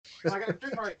Can I get a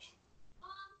drink, Rich?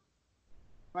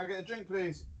 Can I get a drink,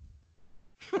 please?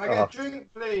 Can I get a drink,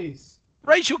 please?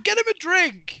 Rachel, get him a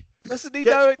drink. Doesn't he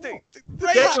Get- know?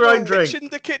 Get your own drink.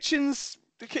 The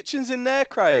kitchen's in there,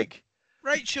 Craig.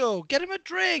 Rachel, get him a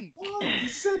drink. What? You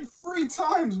said 3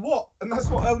 times what? And that's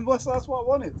what I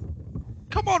wanted.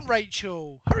 Come on,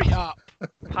 Rachel, hurry up.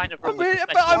 Kind of I'm wrong with really,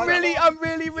 the I'm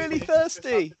really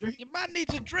thirsty. Your man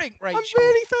needs a drink, I'm Rachel.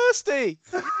 really thirsty.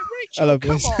 Rachel, Hello,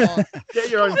 come boys. on. Get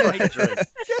your own fucking drink.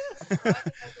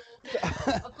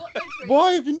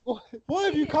 Why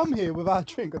have you come here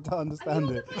without a drink? I don't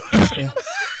understand it.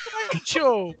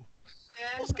 Rachel,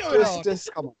 what's going on?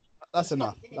 Just come on. That's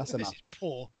enough. That's This enough. is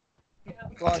poor.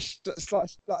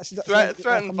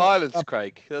 Threaten violence,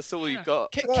 Craig. That's all you've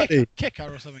got. Kick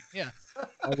her or something. Yeah.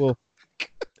 I will.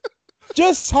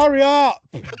 Just hurry up.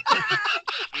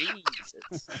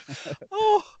 Jesus.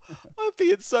 Oh, I'd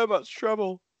be in so much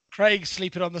trouble. Craig's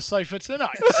sleeping on the sofa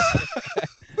tonight.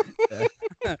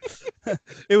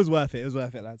 It was worth it. It was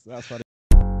worth it, lads. That's funny.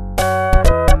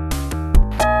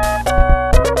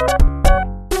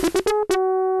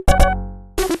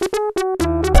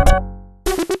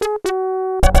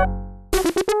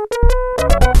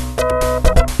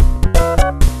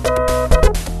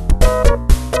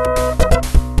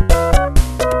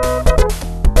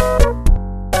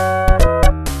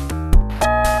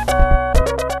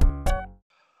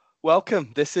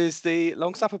 Welcome. This is the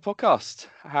Long Snapper podcast.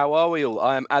 How are we all?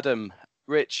 I am Adam,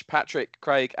 Rich, Patrick,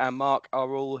 Craig, and Mark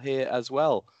are all here as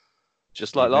well.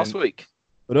 Just like last week.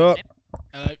 What up?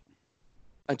 Hello.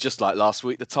 And just like last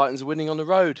week, the Titans are winning on the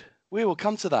road. We will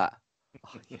come to that.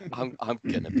 I'm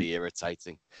going to be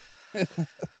irritating.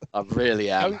 I really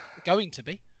am. Going to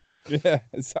be. Yeah,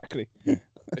 exactly.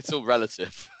 It's all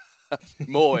relative.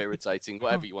 More irritating,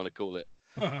 whatever you want to call it.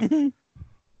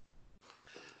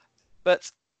 But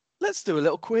let's do a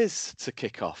little quiz to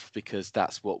kick off because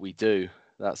that's what we do.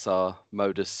 That's our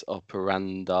modus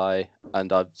operandi.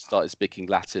 And I've started speaking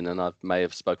Latin and I may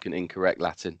have spoken incorrect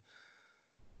Latin.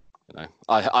 You know,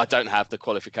 I don't have the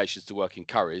qualifications to work in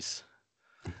curries,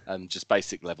 just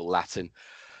basic level Latin.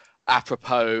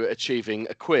 Apropos achieving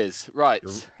a quiz, right?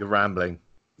 You're rambling.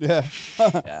 Yeah.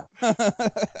 Yeah.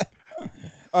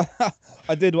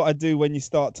 I did what I do when you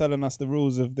start telling us the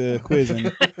rules of the quiz, and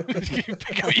You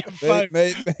pick up your phone.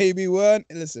 maybe weren't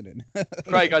listening.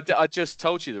 Craig, I just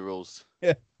told you the rules.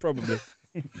 Yeah, probably.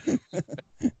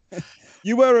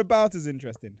 You were about as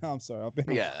interesting. I'm sorry. I've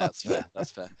been. Yeah, that's fair.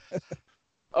 That's fair.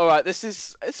 All right,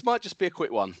 this might just be a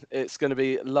quick one. It's going to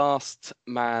be last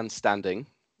man standing,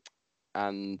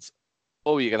 and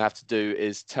all you're going to have to do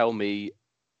is tell me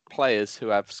players who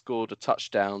have scored a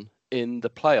touchdown in the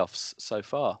playoffs so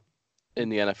far in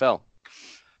the NFL.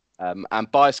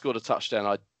 And by scored a touchdown,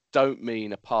 I don't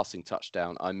mean a passing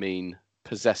touchdown. I mean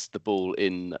possessed the ball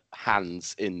in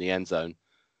hands in the end zone.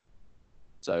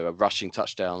 So a rushing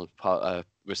touchdown, a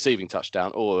receiving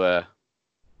touchdown, or a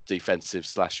defensive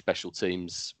 / special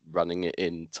teams running it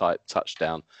in type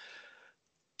touchdown.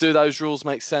 Do those rules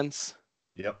make sense?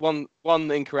 Yep. One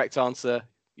incorrect answer,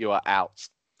 you are out.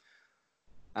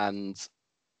 And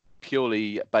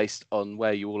purely based on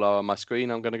where you all are on my screen,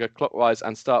 I'm going to go clockwise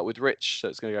and start with Rich. So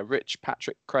it's going to go Rich,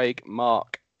 Patrick, Craig,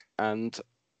 Mark, and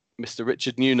Mr.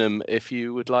 Richard Newnham, if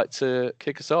you would like to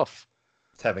kick us off.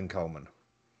 Tevin Coleman.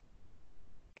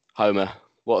 Homer,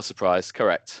 what a surprise.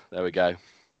 Correct. There we go.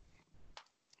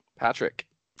 Patrick.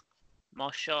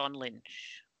 Marshawn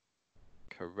Lynch.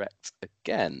 Correct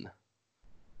again.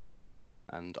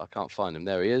 And I can't find him.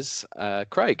 There he is.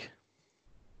 Craig.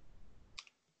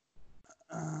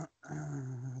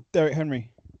 Derek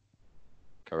Henry.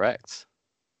 Correct.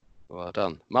 Well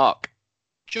done. Mark.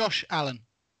 Josh Allen.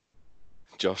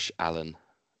 Josh Allen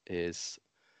is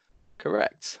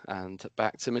correct. And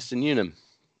back to Mr. Newnham.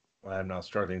 I am now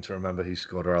struggling to remember who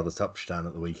scored our other touchdown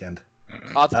at the weekend.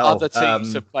 Other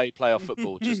teams have played playoff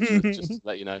football, just to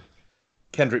let you know.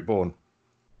 Kendrick Bourne.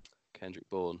 Kendrick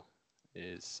Bourne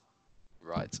is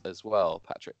right as well.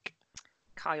 Patrick.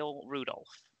 Kyle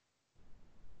Rudolph.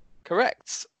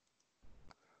 Correct.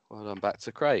 Well done. Back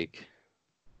to Craig.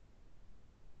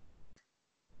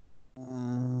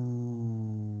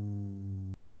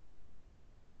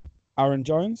 Aaron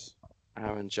Jones.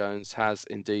 Aaron Jones has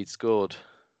indeed scored.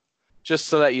 Just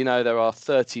to let you know, there are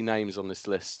 30 names on this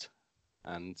list,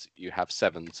 and you have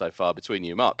 7 so far between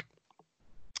you. Mark.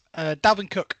 Dalvin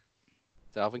Cook.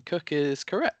 Dalvin Cook is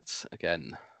correct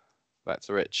again. Back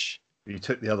to Rich. You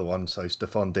took the other one, so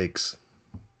Stephon Diggs.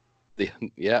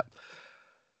 Yeah.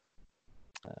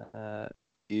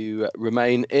 You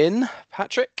remain in.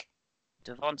 Patrick.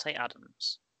 Devontae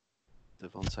Adams.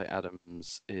 Devontae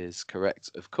Adams is correct,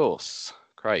 of course.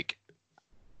 Craig.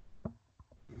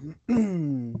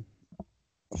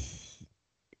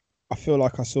 I feel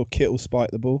like I saw Kittle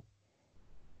spike the ball.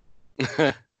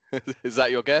 Is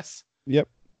that your guess? Yep.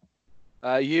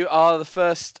 You are the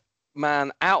first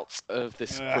man out of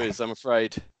this quiz, I'm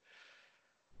afraid.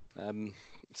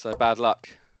 So bad luck.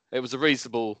 It was a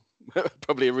reasonable,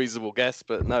 probably a reasonable guess,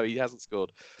 but no, he hasn't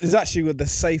scored. It's actually with the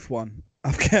safe one.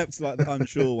 I've kept like the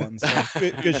unsure one. So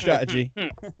good strategy.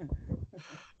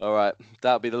 All right,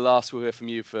 that'll be the last we'll hear from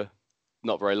you for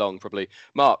not very long, probably.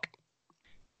 Mark.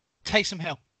 Taysom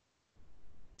Hill.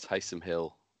 Taysom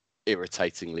Hill,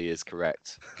 irritatingly, is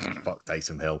correct. Fuck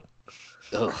Taysom Hill.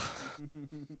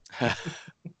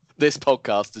 This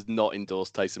podcast does not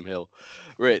endorse Taysom Hill.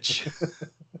 Rich.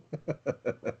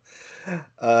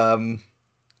 I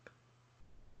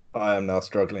am now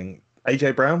struggling.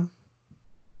 AJ Brown?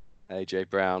 AJ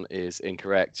Brown is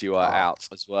incorrect. You are out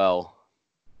as well.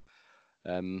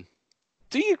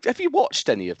 Have you watched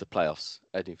any of the playoffs?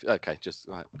 Okay, just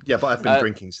right. Yeah, but I've been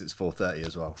drinking since 4:30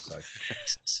 as well. So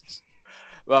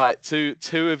right,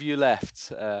 two of you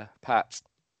left. Pat.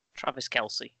 Travis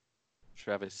Kelce.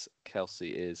 Travis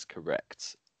Kelce is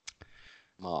correct.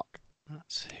 Mark.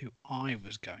 That's who I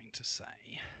was going to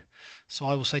say. So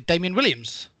I will say Damien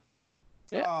Williams.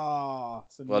 Yeah. Ah,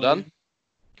 Well done.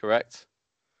 Correct.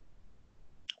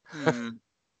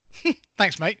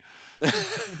 Thanks, mate.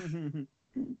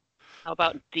 How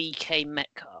about DK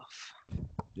Metcalf?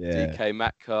 Yeah. DK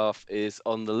Metcalf is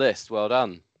on the list. Well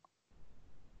done.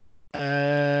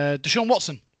 Deshaun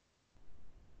Watson.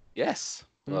 Yes.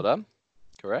 Well done.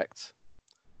 Correct.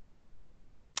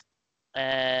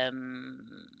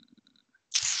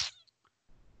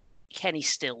 Kenny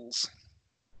Stills.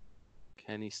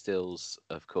 Kenny Stills,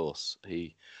 of course.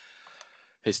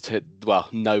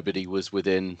 Nobody was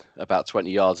within about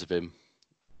 20 yards of him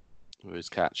with his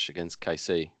catch against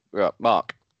KC. Right,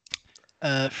 Mark.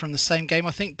 From the same game,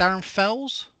 I think Darren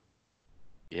Fells.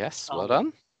 Yes, well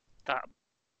done. That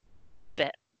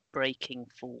bet-breaking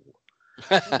fool.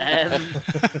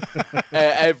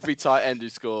 Every tight end who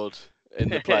scored in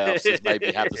the playoffs has made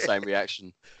me have the same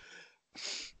reaction.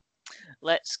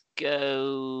 Let's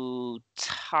go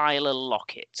Tyler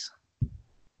Lockett.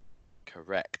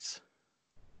 Correct.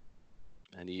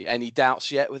 Any doubts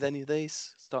yet with any of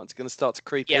these? Going to start to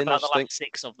creep in. Yeah, about the think. last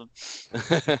 6 of them.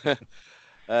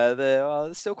 There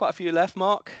are still quite a few left,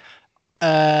 Mark.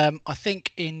 I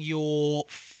think in your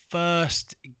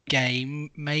first game,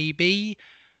 maybe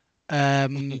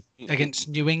against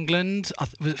New England,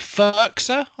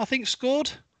 Ferkser, I think,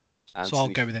 scored. So I'll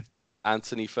go with him.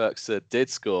 Anthony Ferkser did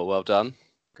score. Well done.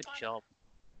 Good job.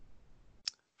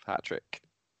 Patrick.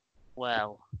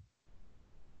 Well,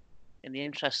 in the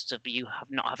interest of you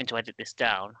not having to edit this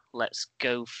down, let's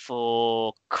go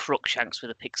for Crookshanks with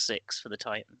a pick 6 for the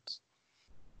Titans.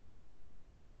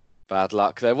 Bad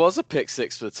luck. There was a pick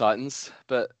 6 for the Titans,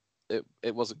 but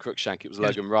it wasn't Crookshank. It was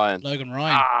Logan Ryan. Logan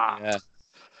Ryan. Yeah.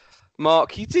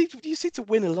 Mark, you seem to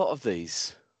win a lot of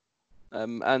these,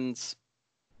 and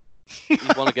you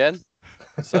won again.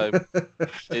 So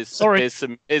here's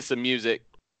some music.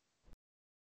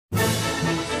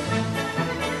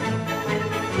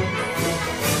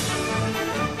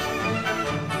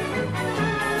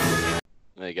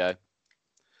 There you go.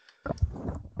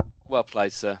 Well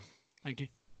played, sir. Thank you.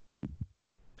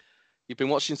 You've been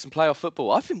watching some playoff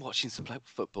football. I've been watching some playoff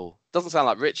football. Doesn't sound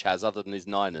like Rich has, other than his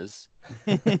Niners.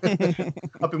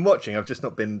 I've been watching. I've just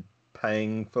not been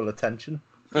paying full attention.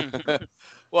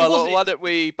 Well, why don't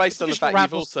we, based on the fact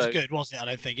you've also... It was good, wasn't it? I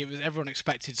don't think. It was. Everyone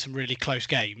expected some really close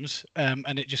games,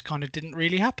 and it just kind of didn't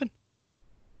really happen.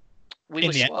 We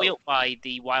were spoiled by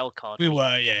the wild card. We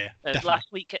were, yeah.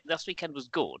 Last weekend was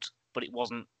good, but it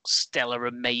wasn't stellar,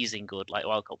 amazing good like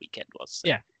wild card weekend was. So.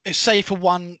 Yeah, it's say for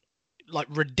one like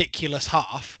ridiculous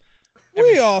half.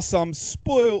 We are some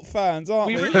spoilt fans, aren't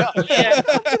we? We really are. Yeah,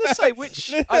 I'm going to say which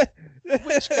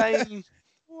game.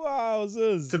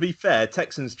 Wowzers. To be fair,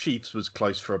 Texans Chiefs was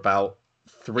close for about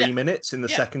 3 minutes in the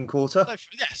second quarter.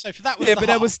 So for that was but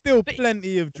there was still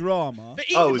plenty of drama.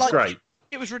 It was great.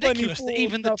 It was ridiculous that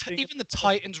even the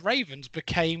Titans Ravens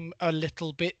became a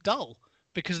little bit dull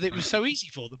because it was so easy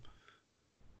for them.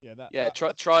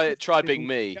 Try being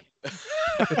me.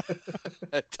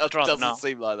 It doesn't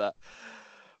seem like that.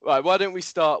 Right, why don't we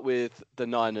start with the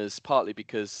Niners, partly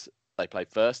because they played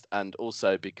first and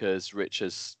also because Rich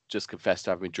has just confessed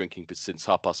to having been drinking since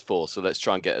 4:30. So let's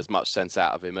try and get as much sense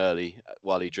out of him early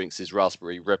while he drinks his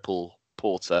raspberry Ripple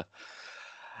Porter.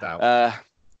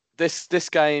 This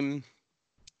game,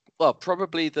 well,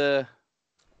 probably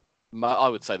I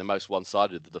would say the most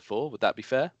one-sided of the four. Would that be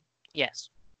fair? Yes.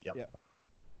 Yep.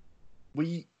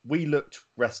 We looked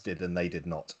rested and they did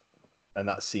not. and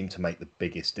that seemed to make the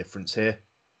biggest difference here.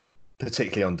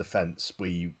 Particularly on defence,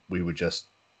 we were just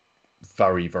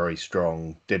very, very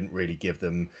strong. Didn't really give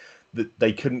them.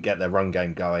 They couldn't get their run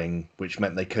game going, which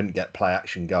meant they couldn't get play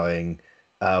action going,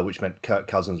 which meant Kirk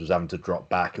Cousins was having to drop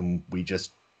back, and we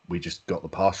just got the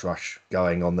pass rush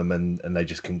going on them, and they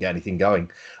just couldn't get anything going.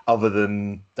 Other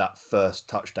than that first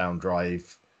touchdown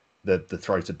drive, the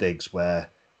throw to Diggs where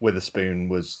Witherspoon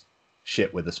was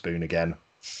shit Witherspoon again,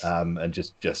 and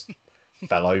just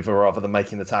fell over rather than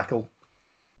making the tackle.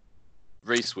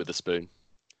 Reese Witherspoon.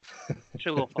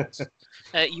 True or false?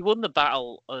 You won the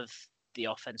battle of the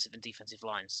offensive and defensive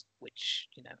lines, which,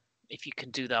 if you can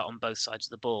do that on both sides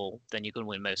of the ball, then you're going to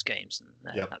win most games,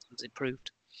 and that's what's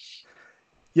improved.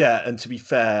 Yeah, and to be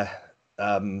fair,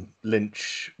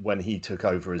 Lynch, when he took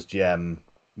over as GM,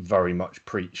 very much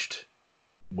preached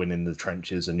win in the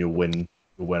trenches and you'll win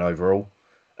overall.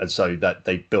 And so that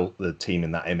they built the team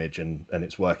in that image, and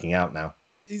it's working out now.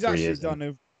 He's actually done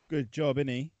a good job, isn't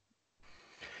he?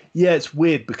 Yeah, it's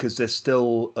weird because there's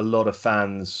still a lot of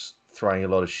fans throwing a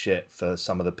lot of shit for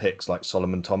some of the picks, like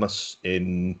Solomon Thomas,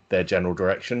 in their general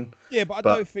direction. Yeah, but I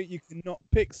don't think you can not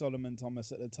pick Solomon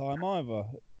Thomas at the time either.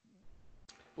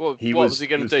 Well, what was he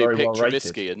going to do? Pick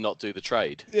Trubisky and not do the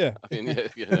trade? Yeah. I mean,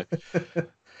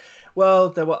 Well,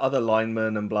 there were other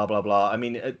linemen and blah, blah, blah. I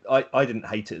mean, I didn't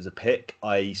hate it as a pick.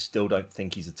 I still don't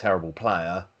think he's a terrible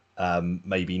player.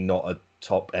 Maybe not a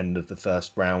top end of the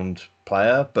first round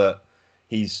player, but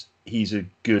he's a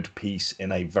good piece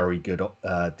in a very good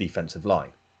defensive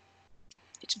line.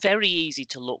 It's very easy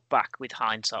to look back with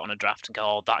hindsight on a draft and go,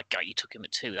 "Oh, that guy, you took him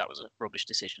at 2. That was a rubbish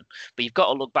decision." But you've got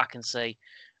to look back and say,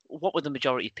 what were the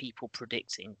majority of people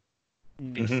predicting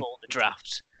before the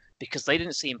draft? Because they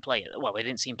didn't see him play. Well, they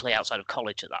didn't see him play outside of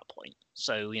college at that point.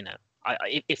 So,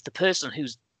 if the person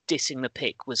who's dissing the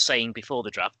pick was saying before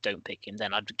the draft, "Don't pick him,"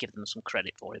 then I'd give them some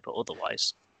credit for it. But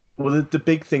otherwise, well, the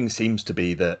big thing seems to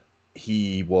be that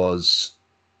he was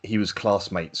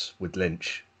classmates with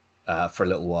Lynch for a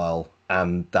little while,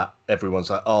 and that everyone's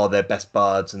like, "Oh, they're best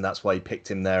buds," and that's why he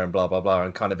picked him there, and blah blah blah,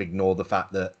 and kind of ignore the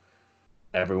fact that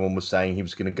everyone was saying he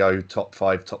was going to go top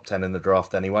 5, top 10 in the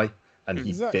draft anyway, and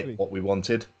he fit what we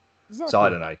wanted. Exactly. So I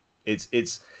don't know.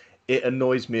 It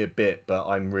annoys me a bit, but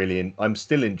I'm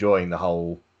still enjoying the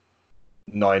whole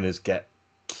Niners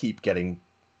keep getting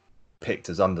picked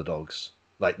as underdogs.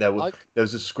 Like there was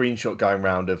a screenshot going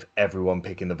around of everyone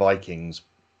picking the Vikings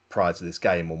prior to this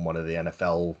game on one of the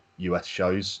NFL US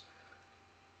shows.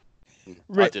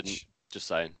 Rich, I didn't. Just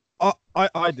saying.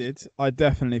 I did. I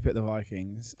definitely picked the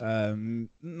Vikings.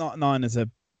 Not Niners are,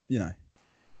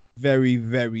 very,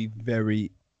 very,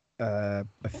 very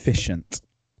efficient.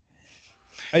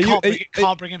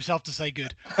 Can't bring himself to say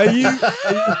good. Are you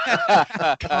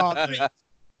Can't do it.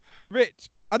 Rich?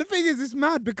 And the thing is, it's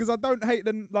mad because I don't hate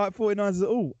the 49ers at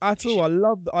all.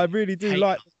 I really do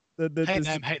like the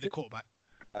hate the quarterback.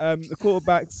 The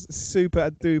quarterback's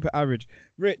super duper average.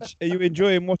 Rich, are you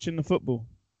enjoying watching the football?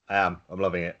 I am. I'm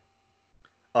loving it.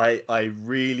 I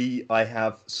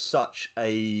have such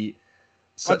affinity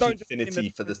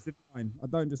for this line. I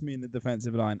don't just mean the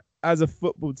defensive line. As a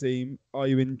football team, are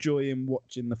you enjoying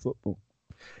watching the football?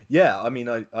 Yeah, I mean,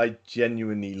 I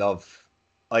genuinely love.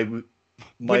 My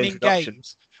winning introduction.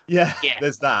 Games. Yeah,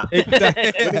 there's that.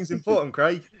 Winning's important,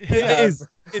 Craig. It is.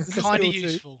 It's kind of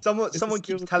useful. Someone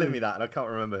keeps telling me that, and I can't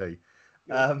remember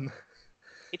who.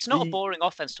 It's not a boring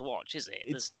offense to watch, is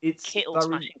it? It's Kittle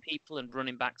smashing people and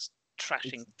running backs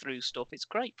trashing through stuff. It's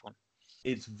great fun.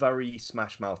 It's very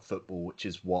smash mouth football, which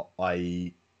is what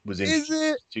I was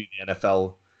introduced to the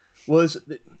NFL.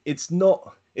 It's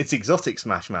not. It's exotic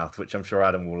smash mouth, which I'm sure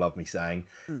Adam will love me saying.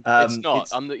 It's not.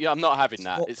 I'm not having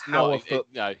that. It's not.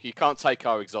 No, you can't take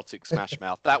our exotic smash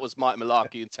mouth. That was Mike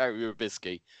Mularkey and Terry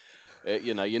Rubisky.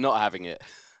 You're not having it.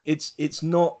 It's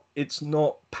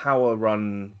not power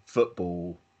run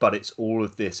football, but it's all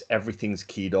of this. Everything's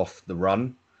keyed off the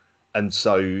run. And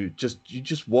so you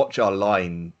just watch our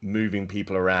line moving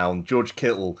people around. George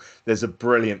Kittle, there's a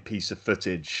brilliant piece of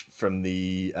footage from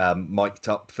the mic'd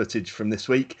up footage from this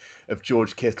week of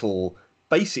George Kittle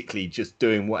basically just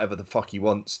doing whatever the fuck he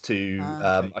wants to.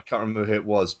 Okay. I can't remember who it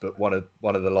was, but one of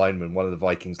the linemen, one of the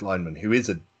Vikings linemen, who is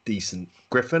a decent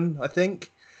Griffin, I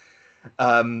think.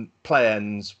 Play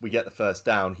ends, we get the first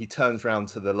down. He turns around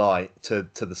to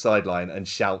the sideline and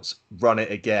shouts, "Run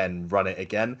it again, run it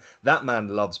again." That man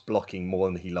loves blocking more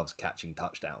than he loves catching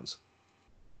touchdowns.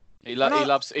 He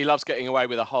loves getting away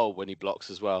with a hole when he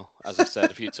blocks as well, as I've said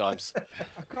a few times.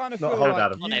 I kind of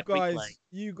feel like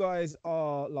you guys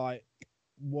are like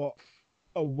what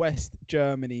a West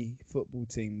Germany football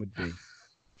team would be.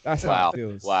 That's how it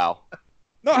feels. Wow.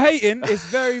 Not hating, it's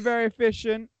very, very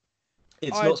efficient.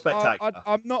 It's not spectacular.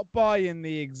 I'm not buying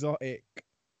the exotic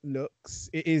looks.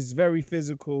 It is very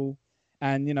physical,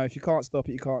 and if you can't stop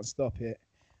it, you can't stop it.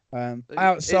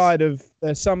 Outside of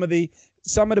some of the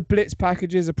blitz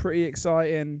packages are pretty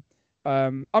exciting.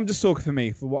 I'm just talking for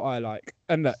me, for what I like.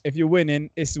 And look, if you're winning,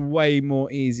 it's way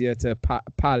more easier to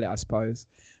palette, I suppose.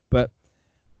 But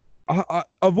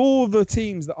of all the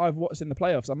teams that I've watched in the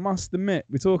playoffs, I must admit,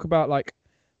 we talk about like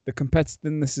the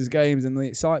competitiveness of games and the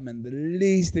excitement. The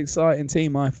least exciting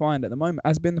team I find at the moment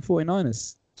has been the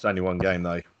 49ers. It's only one game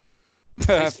though.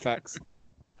 Facts.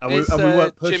 And Is we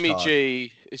weren't pushed Jimmy hard.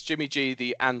 G? Is Jimmy G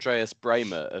the Andreas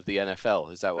Bramer of the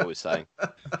NFL? Is that what we're saying?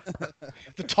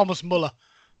 The Thomas Muller.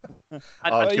 Oh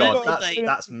God,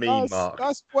 that's mean, Mark.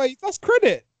 That's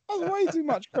credit. That's way too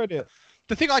much credit.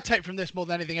 The thing I take from this more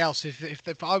than anything else is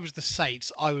if I was the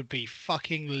Saints, I would be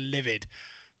fucking livid,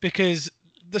 because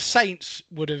the Saints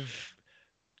would have,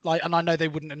 and I know they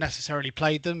wouldn't have necessarily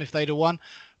played them if they'd have won,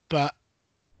 but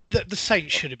the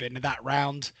Saints should have been in that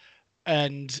round.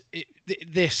 And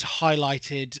this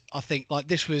highlighted, I think,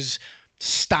 this was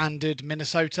standard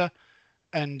Minnesota,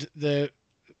 and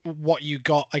what you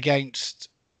got against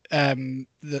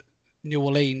the New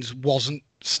Orleans wasn't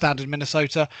standard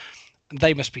Minnesota. And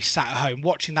they must be sat at home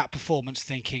watching that performance,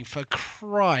 thinking, for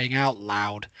crying out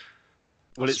loud.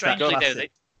 Well, it's strangely,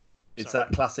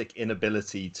 that classic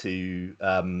inability to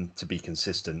be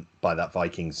consistent by that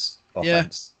Vikings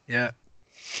offense. Yeah.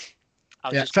 I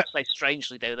was just going to say,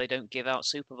 strangely though, they don't give out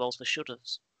Super Bowls for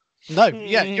should-haves. No,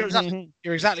 yeah,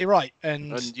 you're exactly right.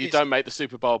 And you don't make the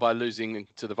Super Bowl by losing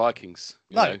to the Vikings.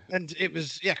 No, and it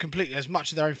was completely as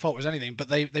much their own fault as anything. But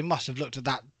they must have looked at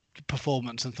that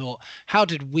performance and thought, how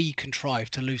did we contrive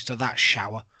to lose to that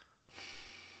shower?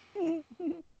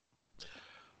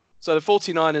 So the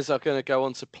 49ers are going to go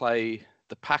on to play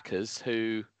the Packers,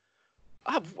 who,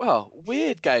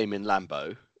 weird game in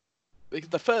Lambeau.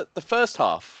 The first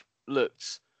half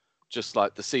looked just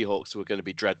like the Seahawks were going to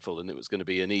be dreadful and it was going to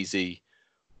be an easy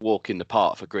walk in the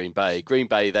park for Green Bay. Green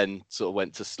Bay then sort of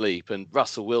went to sleep, and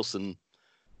Russell Wilson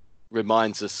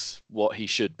reminds us what he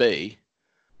should be.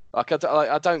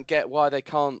 I don't get why they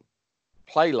can't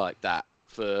play like that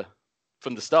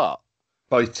from the start.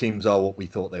 Both teams are what we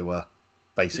thought they were,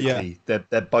 basically. Yeah.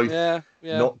 They're both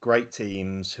not great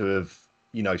teams who have,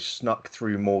 snuck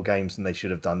through more games than they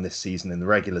should have done this season in the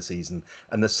regular season.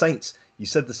 And the Saints, you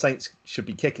said the Saints should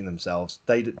be kicking themselves.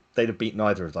 They'd have beaten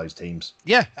either of those teams.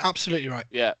 Yeah, absolutely right.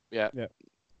 Yeah.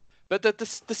 But the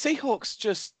Seahawks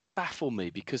just baffle me,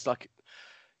 because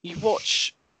you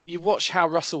watch how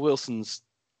Russell Wilson's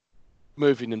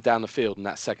moving them down the field in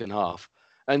that second half,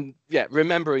 and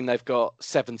remembering they've got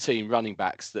 17 running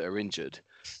backs that are injured.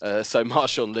 So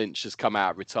Marshawn Lynch has come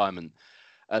out of retirement.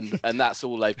 And that's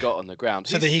all they've got on the ground.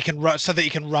 So that he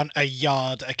can run a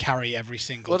yard a carry every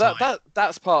single time. Well,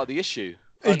 that's part of the issue.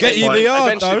 Get you the yard,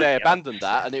 eventually they abandoned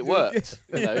that, and it worked.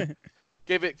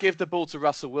 Give the ball to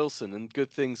Russell Wilson, and good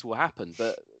things will happen.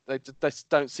 But they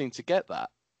don't seem to get that.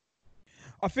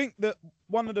 I think that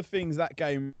one of the things that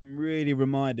game really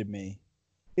reminded me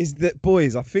is that,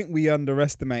 boys, I think we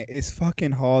underestimate. It's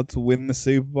fucking hard to win the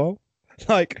Super Bowl.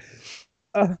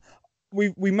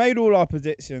 We made all our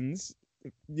predictions,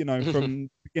 from the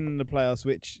beginning of the playoffs,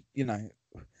 which,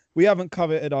 we haven't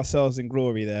coveted ourselves in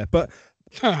glory there, but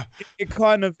but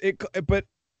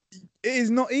it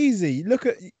is not easy. Look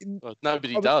at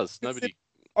nobody does. Nobody.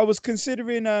 I was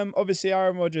considering obviously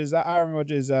Aaron Rodgers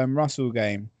Russell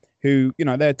game, who,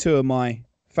 they're two of my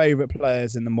favorite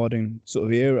players in the modern sort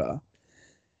of era.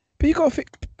 But you got to think,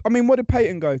 what did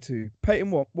Peyton go to? Peyton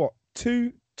what?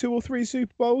 Two or three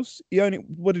Super Bowls?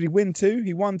 What did he win? 2?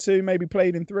 He won 2, maybe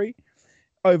played in 3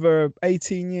 over an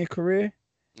 18-year career.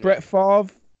 Yeah. Brett Favre,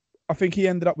 I think he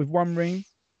ended up with 1 ring.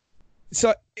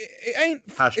 So it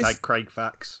ain't Craig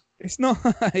Facts. It's not.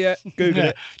 Yeah, Google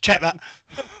it. Check that.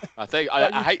 I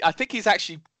think he's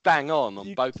actually bang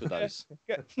on both of those.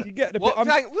 You get the what have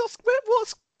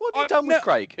you done with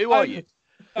Craig? Who are you?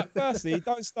 Firstly,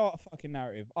 don't start a fucking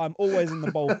narrative. I'm always in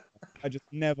the bowl. I just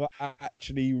never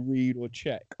actually read or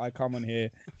check. I come on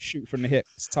here, shoot from the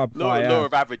hips. Law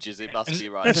of averages, it must be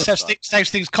right. Says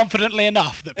things confidently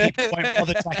enough that people won't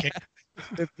bother checking.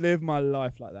 Live my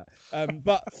life like that.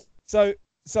 But so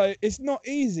it's not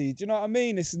easy. Do you know what I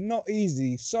mean? It's not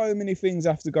easy. So many things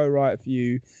have to go right for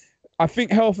you. I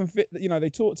think health and fit. They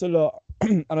talked a lot,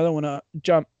 and I don't want to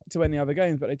jump to any other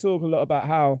games, but they talk a lot about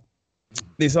how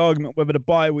this argument whether the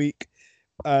bye week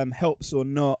helps or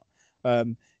not.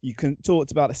 You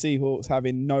talked about the Seahawks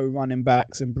having no running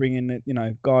backs and bringing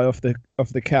guy off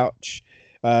the couch.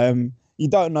 You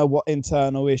don't know what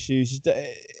internal issues. You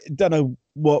don't know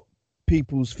what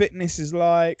people's fitness is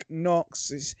like.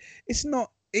 Knocks. It's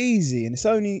not easy, and it's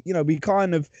only, you know, we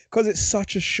kind of, because it's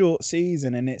such a short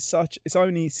season and it's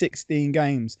only 16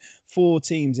 games, 4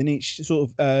 teams in each sort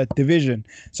of division,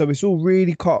 so it's all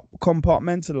really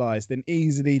compartmentalized and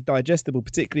easily digestible,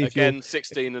 particularly if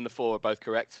 16 and the 4 are both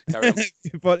correct. Carry on.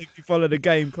 if you follow the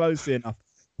game closely enough.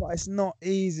 But it's not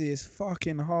easy. It's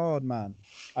fucking hard, man.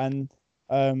 And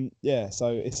so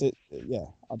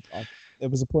there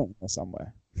was a point there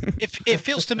somewhere. It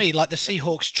feels to me like the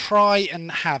Seahawks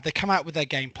they come out with their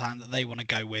game plan that they want to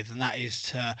go with, and that is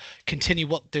to continue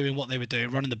doing what they were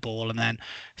doing, running the ball and then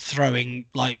throwing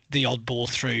like the odd ball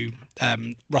through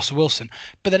Russell Wilson.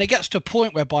 But then it gets to a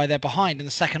point whereby they're behind in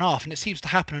the second half, and it seems to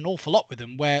happen an awful lot with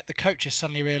them, where the coaches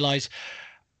suddenly realise,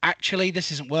 actually,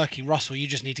 this isn't working, Russell, you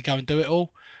just need to go and do it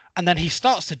all. And then he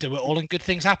starts to do it all, and good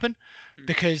things happen,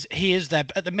 because he is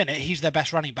at the minute, he's their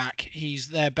best running back. He's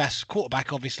their best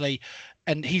quarterback, obviously,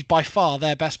 and he's by far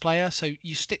their best player. So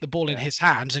you stick the ball in his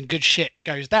hands and good shit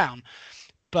goes down.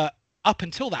 But up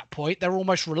until that point, they're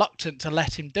almost reluctant to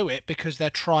let him do it because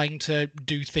they're trying to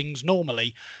do things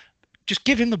normally. Just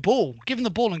give him the ball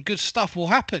and good stuff will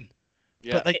happen.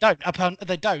 Yeah. But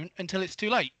they don't until it's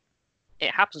too late.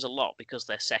 It happens a lot because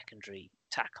their secondary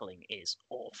tackling is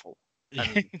awful.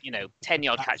 And,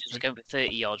 10-yard catches are going for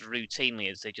 30 yards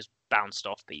routinely as they just bounced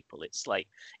off people. It's like,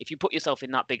 if you put yourself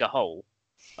in that big a hole,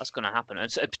 that's going to happen. And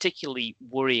it's particularly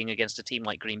worrying against a team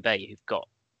like Green Bay, who've got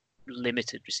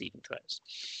limited receiving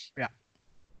threats. Yeah.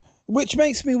 Which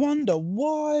makes me wonder,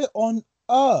 why on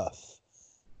earth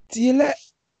do you let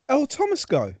Earl Thomas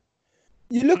go?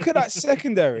 You look at that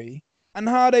secondary and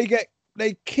how they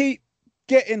keep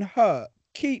getting hurt,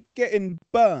 keep getting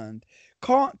burned,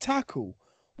 can't tackle.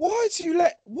 Why do you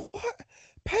let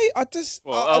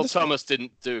Earl Thomas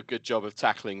didn't do a good job of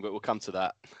tackling, but we'll come to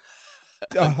that.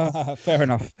 Fair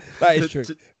enough. That is true.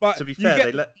 But to be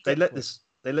fair, they let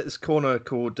this corner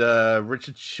called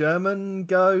Richard Sherman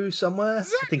go somewhere.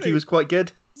 Exactly. I think he was quite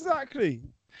good. Exactly.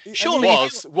 Surely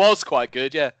was quite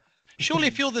good. Yeah. Surely,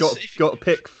 if you're got a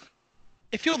pick.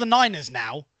 If you're the Niners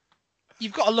now,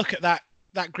 you've got to look at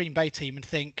that Green Bay team and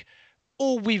think,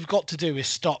 all we've got to do is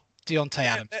stop Deontay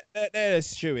Adams. They're a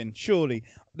shoo-in. Surely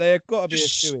they've got to be a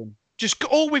shoo-in. Just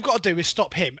all we've got to do is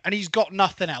stop him, and he's got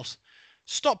nothing else.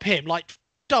 Stop him, like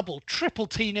double, triple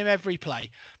team him every play,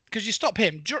 because you stop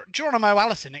him. Geronimo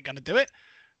Allison ain't going to do it.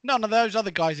 None of those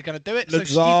other guys are going to do it.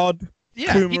 Lazard, he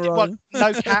did one,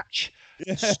 no catch.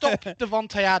 Stop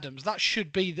Devontae Adams. That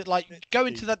should be that. Like go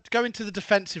into the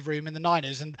defensive room in the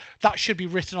Niners, and that should be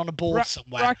written on a board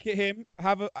somewhere. Bracket him.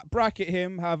 Have a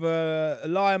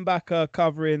linebacker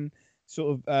covering,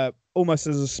 sort of almost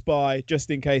as a spy, just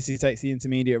in case he takes the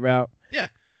intermediate route. Yeah,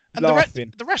 and the rest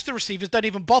of the receivers don't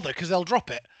even bother because they'll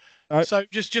drop it. Right. So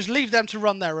just leave them to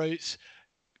run their routes.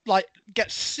 Like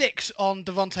get 6 on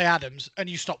Devontae Adams, and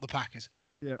you stop the Packers.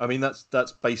 Yeah, I mean that's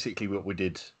basically what we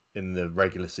did in the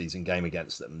regular season game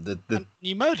against them. And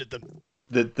you murdered them.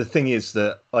 The thing is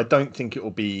that I don't think it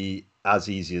will be as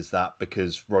easy as that,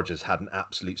 because Rodgers had an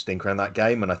absolute stinker in that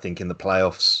game, and I think in the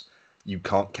playoffs you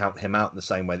can't count him out in the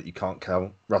same way that you can't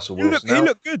count Russell Wilson out.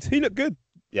 He looked good.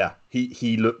 Yeah,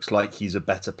 he looks like he's a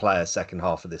better player second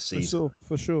half of this season.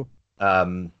 For sure.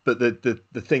 But the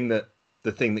thing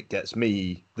that gets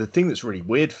me, the thing that's really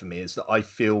weird for me, is that I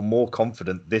feel more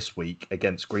confident this week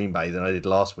against Green Bay than I did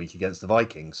last week against the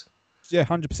Vikings. Yeah,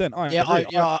 100%.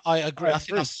 I agree.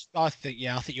 I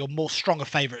think you're more stronger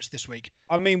favourites this week.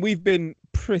 I mean, we've been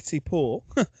pretty poor,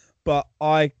 but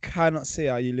I cannot see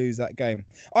how you lose that game.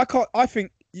 I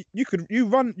think you'll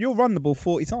run the ball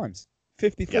 40 times,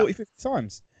 50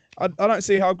 times. I don't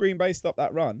see how Green Bay stopped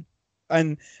that run,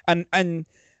 and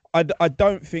I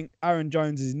don't think Aaron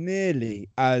Jones is nearly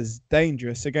as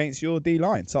dangerous against your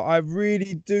D-line. So I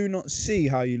really do not see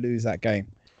how you lose that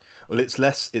game. Well, it's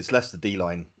less the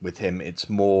D-line with him. It's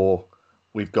more,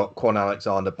 we've got Quan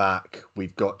Alexander back.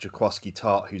 We've got Jaquiski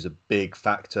Tart, who's a big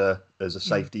factor as a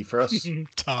safety for us.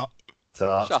 Tart.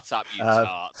 Shut up, you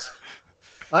Tart.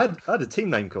 I had a team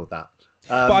name called that.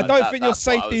 But I don't think your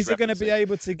safeties are going to be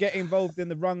able to get involved in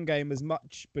the run game as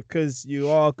much, because you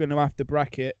are going to have to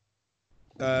bracket.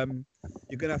 You're going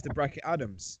to have to bracket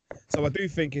Adams. So I do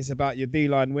think it's about your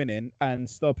D-line winning and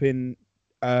stopping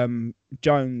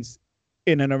Jones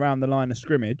in and around the line of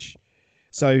scrimmage.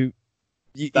 So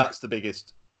that's the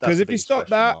biggest. Because if you stop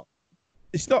that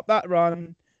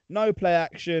run, no play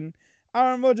action,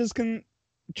 Aaron Rodgers can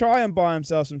try and buy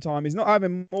himself some time. He's not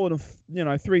having more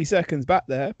than 3 seconds back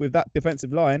there with that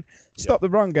defensive line. Stop the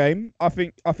run game. I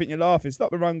think you're laughing. Stop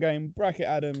the run game. Bracket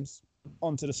Adams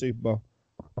onto the Super Bowl.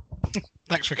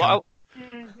 Thanks for coming.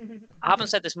 I haven't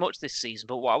said this much this season,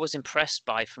 but what I was impressed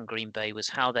by from Green Bay was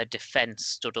how their defense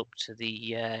stood up to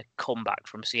the comeback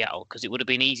from Seattle, because it would have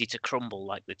been easy to crumble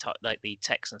like the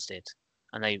Texans did,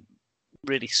 and they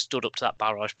really stood up to that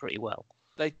barrage pretty well.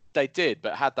 They did,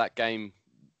 but had that game,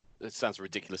 it sounds a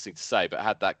ridiculous thing to say, but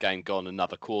had that game gone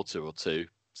another quarter or two,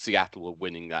 Seattle were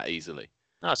winning that easily.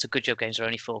 Oh, it's a good job games are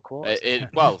only 4 quarters.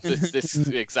 This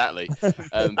exactly.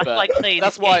 But like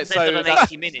that's why it's so.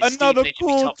 80 minutes, Another Steve Nash would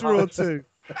be top quarter or five. two.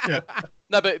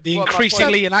 No, but The my point-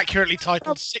 increasingly inaccurately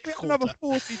titled sixth Another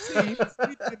quarter. 40 teams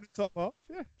in the top half.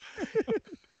 Yeah.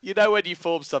 you know when you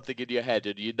form something in your head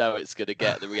and you know it's going to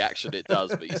get the reaction it does,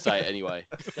 but you say it anyway.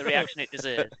 The reaction it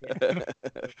deserves. Yeah.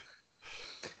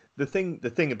 The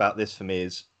thing about this for me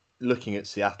is looking at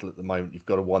Seattle at the moment. You've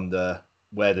got to wonder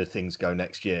where do things go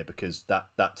next year, because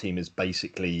that team is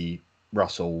basically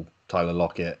Russell, Tyler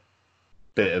Lockett,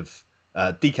 bit of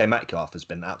DK Metcalf has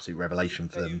been an absolute revelation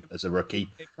for them as a rookie.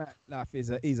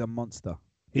 He's a monster.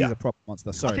 He's a proper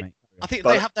monster. Sorry, mate. I think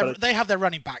But- they have their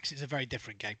running backs. It's a very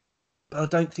different game. But I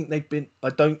don't think they've been. I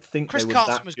don't think Chris they were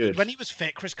Carson that was good. When he was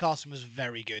fit, Chris Carson was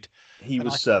very good, He and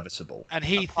was I- serviceable. and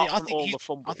Apart I from think all he's the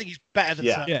fumbles. I think he's better than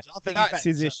Yeah. Turner. Yeah, I think he's that's better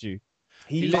his than issue.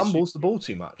 He literally fumbles the ball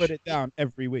too much. Put it down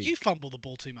every Turner. week. You fumble the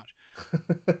ball too much.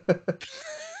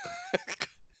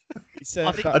 He said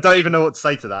I think- that- I don't even know what to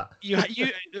say to that. You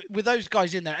with those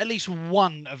guys in there, at least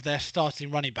one of their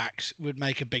starting running backs would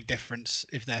make a big difference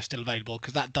if they're still available,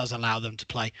 because that does allow them to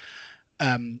play.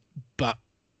 But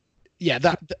yeah,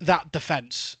 that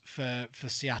defense for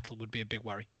Seattle would be a big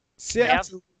worry.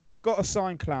 Seattle got to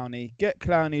sign Clowney, get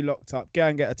Clowney locked up, go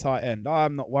and get a tight end.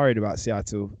 I'm not worried about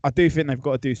Seattle. I do think they've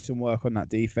got to do some work on that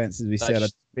defense, as we said. I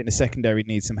think the secondary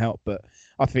needs some help, but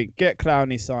I think get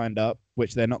Clowney signed up,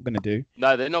 which they're not going to do.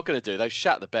 No, they're not going to do. They've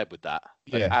shat the bed with that.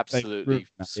 They Yeah, absolutely ruined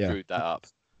that, yeah. screwed that up.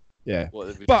 Yeah. What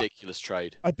a But- ridiculous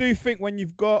trade. I do think when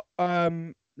you've got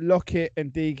Lockett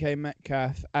and DK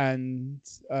Metcalf and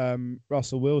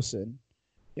Russell Wilson,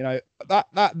 you know that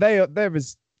they're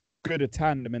as good a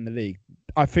tandem in the league.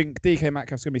 I think DK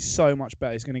Metcalf's going to be so much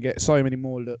better. He's going to get so many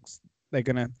more looks. They're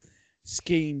going to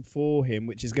scheme for him,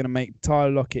 which is going to make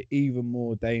Tyler Lockett even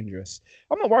more dangerous.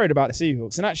 I'm not worried about the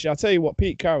Seahawks. And actually, I'll tell you what,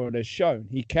 Pete Carroll has shown.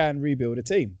 He can rebuild a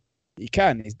team. He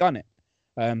can. He's done it.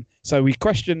 So we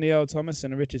questioned the Earl Thomas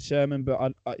and the Richard Sherman, but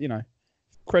I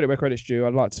credit where credit's due.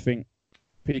 I'd like to think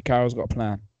Pete Carroll's got a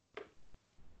plan.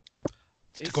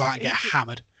 To go out and get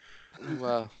hammered.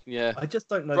 Well, yeah. I just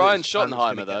don't know. Brian that his plan's gonna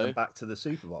Schottenheimer, get them though. back to the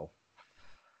Super Bowl.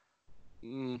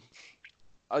 You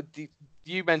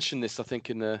mentioned this, I think,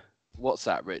 in the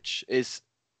WhatsApp, Rich. Is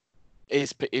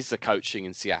the coaching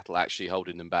in Seattle actually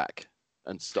holding them back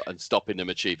and stopping them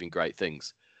achieving great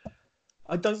things?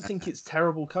 I don't think it's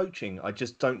terrible coaching. I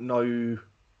just don't know.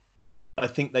 I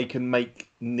think they can make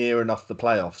near enough the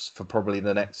playoffs for probably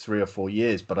the next 3 or 4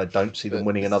 years, but I don't see them But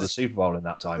winning this another is- Super Bowl in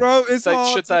that time. Bro, it's So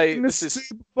hard should to they- win the this is-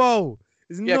 Super Bowl.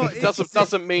 It's Yeah, not but it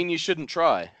doesn't mean you shouldn't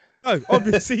try. No,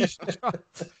 obviously you should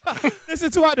try. Listen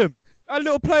to Adam. A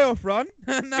little playoff run.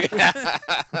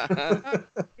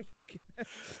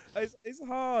 It's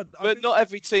hard. I But think- not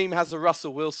every team has a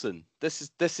Russell Wilson. This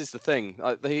is the thing.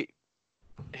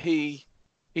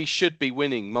 He should be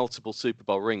winning multiple Super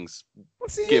Bowl rings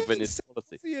What's he given in? his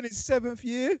quality. What's he in his 7th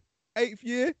year? 8th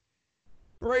year?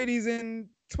 Brady's in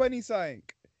 20-something.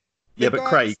 Yeah, The but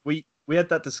guys- Craig, we had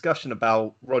that discussion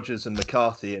about Rodgers and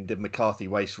McCarthy, and did McCarthy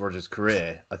waste Rodgers'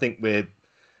 career? I think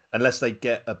unless they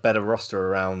get a better roster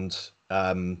around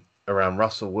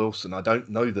Russell Wilson, I don't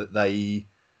know that he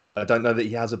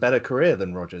has a better career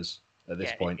than Rodgers at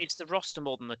this point. It's the roster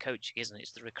more than the coaching, isn't it?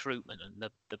 It's the recruitment and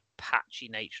the patchy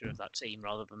nature of that team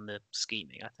rather than the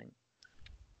scheming, I think.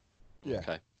 Yeah.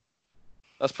 Okay.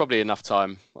 That's probably enough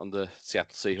time on the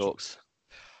Seattle Seahawks.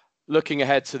 Looking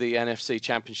ahead to the NFC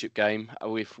Championship game,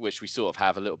 which we sort of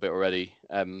have a little bit already.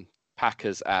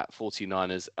 Packers at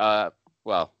 49ers.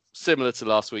 Well, similar to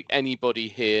last week. Anybody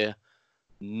here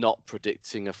not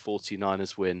predicting a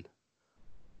 49ers win?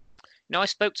 I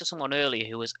spoke to someone earlier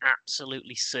who was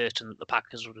absolutely certain that the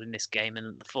Packers would win this game and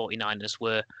that the 49ers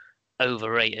were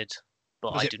overrated.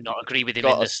 But Was I it- do not agree with him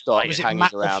Got in to this. stop Was it hanging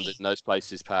Matt around Lafleur? in those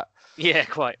places, Pat. Yeah,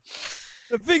 quite.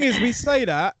 The thing is, we say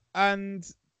that, and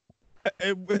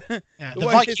Yeah, The the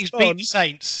way Vikings it's beat gone- the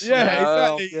Saints. yeah,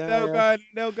 Well, exactly. yeah.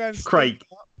 They'll go and stink Craig.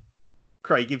 up.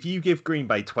 Craig, if you give Green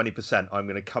Bay 20%, I'm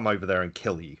going to come over there and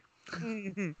kill you.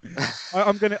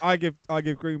 I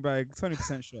give Green Bay a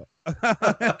 20% shot.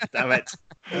 Damn it.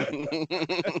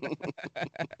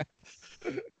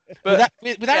 But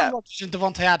Without yeah. Rodgers and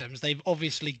Devontae Adams, they've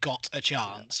obviously got a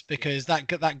chance because that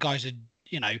guy's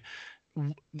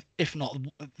if not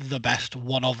the best,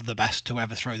 one of the best to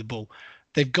ever throw the ball.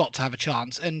 they've got to have a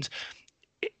chance. And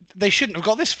they shouldn't have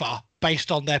got this far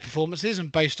based on their performances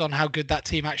and based on how good that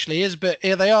team actually is. But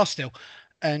here they are still.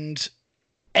 And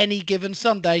any given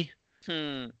Sunday.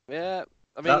 Yeah,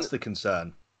 I mean, that's the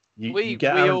concern. You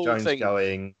get we Aaron all Jones think-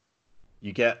 going.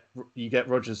 You get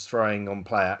Rodgers throwing on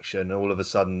play action, and all of a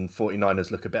sudden 49ers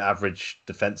look a bit average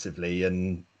defensively,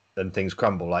 and things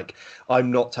crumble. Like, I'm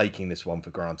not taking this one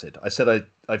for granted. I said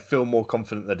I feel more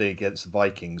confident than I did against the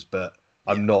Vikings, but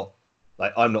I'm not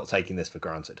taking this for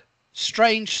granted.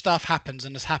 Strange stuff happens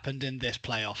and has happened in this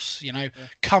playoffs. You know,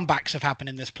 comebacks have happened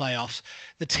in this playoffs.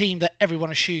 The team that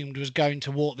everyone assumed was going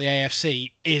to walk the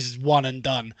AFC is one and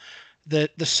done. The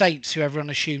Saints, who everyone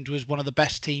assumed was one of the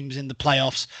best teams in the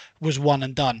playoffs, was one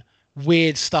and done.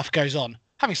 Weird stuff goes on.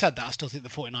 Having said that, I still think the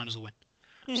 49ers will win.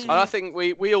 And I think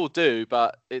we all do,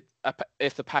 but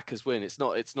if the Packers win, it's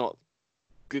not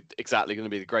exactly going to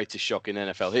be the greatest shock in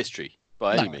NFL history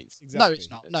by any means. Exactly. No, it's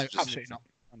not. No, It's just- absolutely not.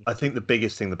 I think the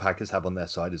biggest thing the Packers have on their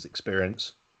side is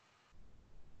experience.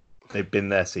 They've been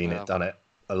there, seen Wow. it, done it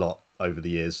a lot over the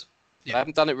years. They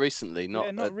haven't done it recently.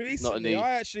 Not Not recently.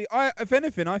 any. If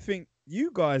anything, I think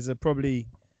you guys are probably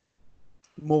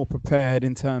more prepared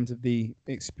in terms of the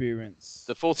experience.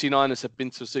 The 49ers have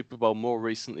been to a Super Bowl more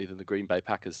recently than the Green Bay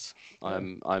Packers.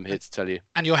 I'm here to tell you.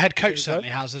 And your head There you coach go. certainly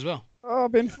has as well. Oh,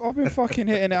 I've been fucking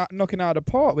knocking out of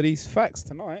the park with these facts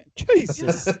tonight.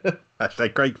 Jesus,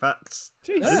 Hashtag Craig facts.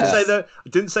 Jesus. I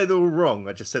didn't say they were wrong.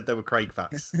 I just said they were Craig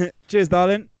facts. Cheers,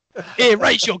 darling. Here,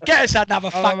 Rachel, get us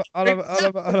another fact.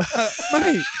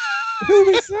 Mate, who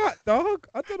is that, dog?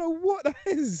 I don't know what that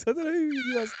is. I don't know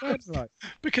who that sounds like.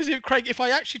 Because Craig, if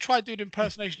I actually try to do an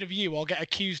impersonation of you, I'll get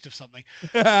accused of something.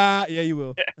 Yeah, you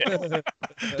will.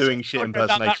 Doing shit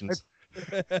impersonations.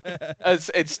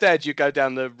 Instead, you go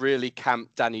down the really camp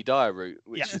Danny Dyer route,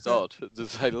 which Yeah. is odd to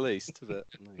say the least. But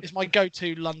It's my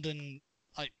go-to London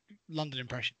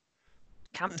impression.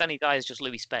 Camp Danny Dyer is just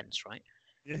Louis Spence, right?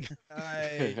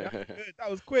 Hey, that was good.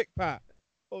 That was quick, Pat.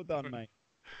 Well done, mate.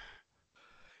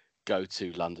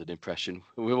 go-to London impression.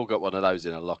 We've all got one of those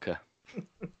in a locker.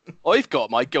 I've got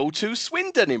my go-to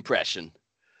Swindon impression.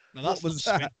 No, that's What was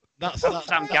not that? That's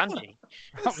Sam Ganji.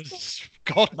 that was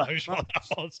God knows what that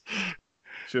was.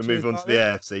 Should we move on to the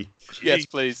AFC? Yes,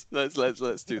 please.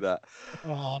 Let's do that.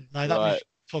 Oh no, that Right. was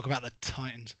talk about the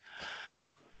Titans.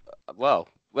 Well,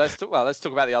 let's talk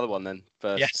about the other one then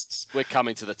first. Yes. We're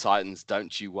coming to the Titans.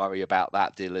 Don't you worry about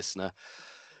that, dear listener.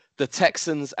 The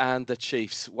Texans and the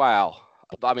Chiefs. Wow.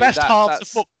 I mean, Best halves of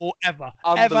that's football ever.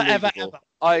 Ever, ever, unbelievable.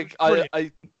 ever.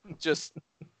 I just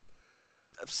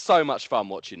so much fun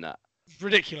watching that.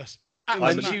 Ridiculous. And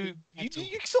Absolutely you mental.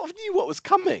 sort of knew what was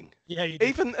coming. Yeah, you did.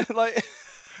 Even like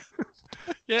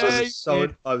Yeah, I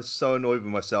you was so annoyed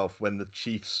with myself when the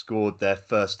Chiefs scored their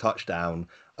first touchdown.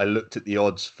 I looked at the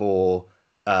odds for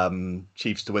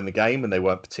Chiefs to win the game, and they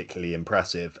weren't particularly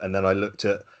impressive. And then I looked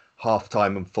at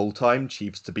halftime and full time,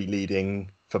 Chiefs to be leading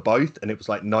for both, and it was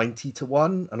like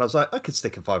 90-1. And I was like, I could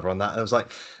stick a fiver on that. And I was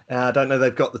like, I don't know,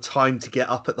 they've got the time to get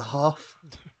up at the half.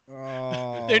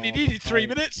 Oh, They only needed 3 mate.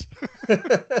 minutes. 3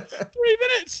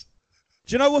 minutes.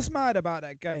 Do you know what's mad about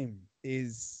that game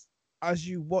is as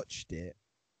you watched it,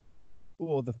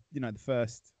 or the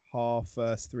first half,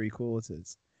 first three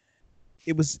quarters,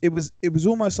 it was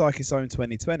almost like its own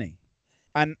 2020.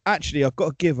 And actually, I've got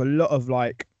to give a lot of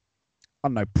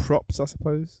props, I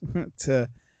suppose, to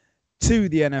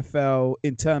the NFL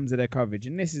in terms of their coverage.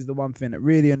 And this is the one thing that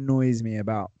really annoys me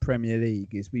about Premier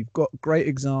League is we've got great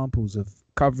examples of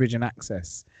coverage and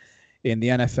access in the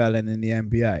NFL and in the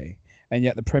NBA, and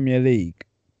yet the Premier League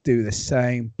do the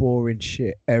same boring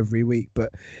shit every week.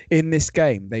 But in this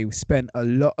game, they spent a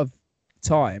lot of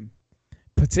time,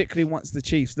 particularly once the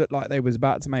Chiefs looked like they was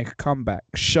about to make a comeback,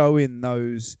 showing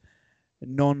those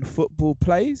non-football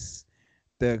plays,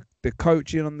 the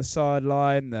coaching on the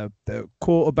sideline, the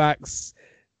quarterbacks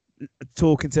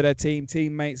talking to their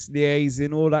teammates,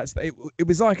 liaising, all that stuff. It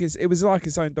was like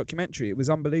its own documentary. It was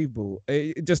unbelievable.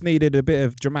 It just needed a bit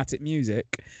of dramatic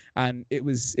music, and it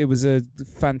was a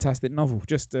fantastic novel.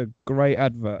 Just a great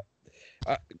advert.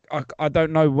 I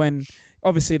don't know when.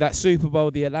 Obviously, that Super Bowl,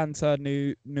 the Atlanta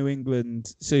New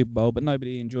England Super Bowl, but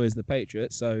nobody enjoys the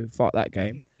Patriots, so fuck that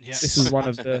game. Yeah. This is one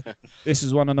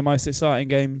of the most exciting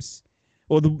games,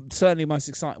 or certainly one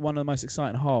of the most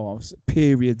exciting halves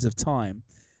periods of time.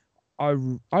 I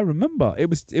remember it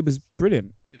was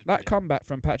brilliant. That comeback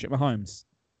from Patrick Mahomes,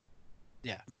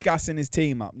 gassing his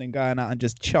team up and then going out and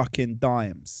just chucking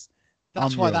dimes.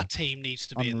 That's why Unreal. that team needs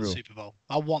to be in the Unreal. Super Bowl.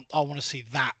 I want to see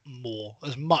that more.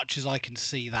 As much as I can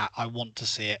see that, I want to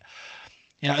see it.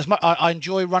 You know, as much I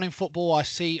enjoy running football, I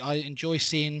enjoy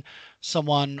seeing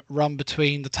someone run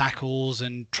between the tackles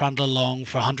and trundle along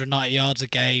for 190 yards a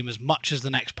game as much as the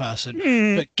next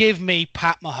person. But give me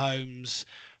Pat Mahomes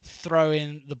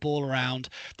throwing the ball around.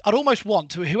 I'd almost want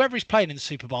to, whoever is playing in the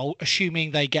Super Bowl, assuming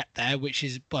they get there, which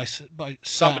is by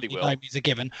Somebody will. no means a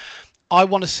given. I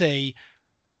want to see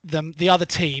the other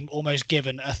team almost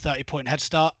given a 30-point head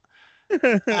start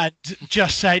and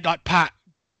just say, like, Pat,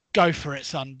 go for it,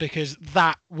 son, because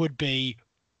that would be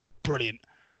brilliant.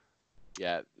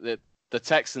 Yeah, the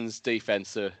Texans'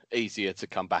 defense are easier to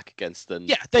come back against than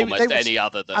almost any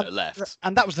other that are left.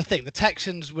 And that was the thing. The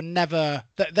Texans were never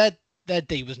their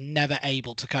D was never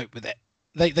able to cope with it.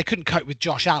 They couldn't cope with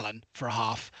Josh Allen for a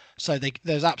half, so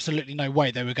there's absolutely no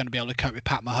way they were going to be able to cope with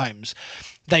Pat Mahomes.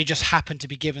 They just happened to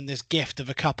be given this gift of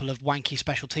a couple of wanky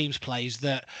special teams plays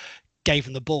that gave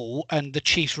them the ball, and the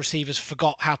Chiefs receivers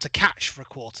forgot how to catch for a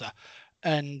quarter,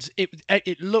 and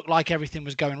it looked like everything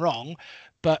was going wrong,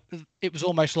 but it was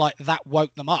almost like that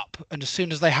woke them up. And as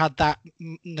soon as they had that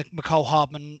Mecole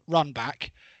Hardman run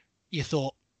back, you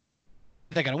thought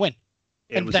they're going to win.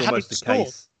 It was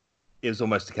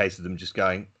almost a case of them just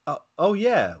going, oh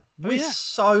yeah, we're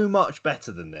so much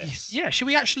better than this. Yeah, should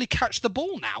we actually catch the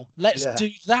ball now? Let's do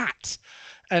that.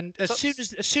 And as soon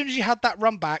as you had that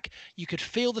run back, you could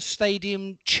feel the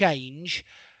stadium change,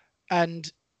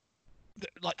 and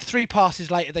like 3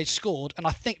 passes later they'd scored. And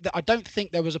I don't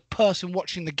think there was a person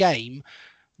watching the game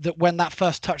that when that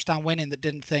first touchdown went in that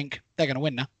didn't think they're going to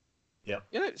win now. Yeah,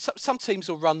 you know, some teams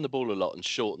will run the ball a lot and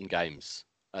shorten games,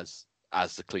 as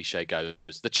the cliche goes.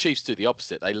 The Chiefs do the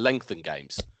opposite; they lengthen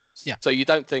games. Yeah. So you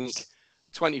don't think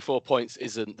 24 points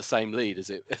isn't the same lead as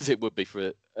it would be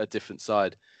for a different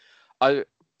side.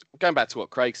 Going back to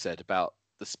what Craig said about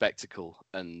the spectacle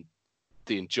and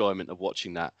the enjoyment of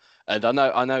watching that, and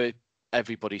I know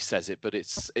everybody says it, but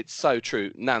it's so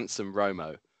true. Nance and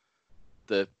Romo,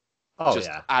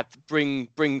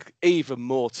 bring even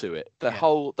more to it. The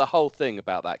whole thing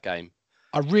about that game.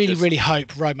 I really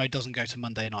hope Romo doesn't go to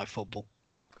Monday Night Football.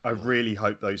 I really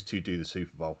hope those two do the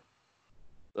Super Bowl.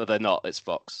 Well, they're not. It's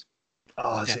Fox.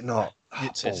 Oh, is it not?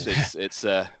 It's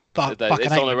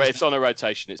on a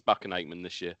rotation. It's Buck and Aikman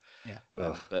this year. Yeah.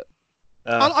 But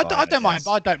I don't mind.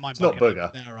 I don't mind. It's not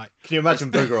Booger. All right. Can you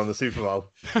imagine Booger on the Super Bowl?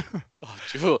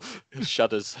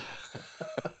 Shudders.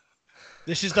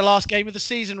 This is the last game of the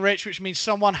season, Rich, which means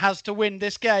someone has to win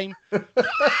this game.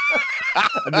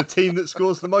 And the team that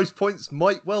scores the most points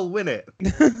might well win it.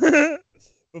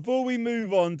 Before we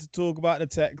move on to talk about the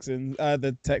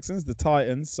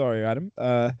Titans. Sorry, Adam.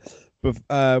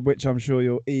 Which I'm sure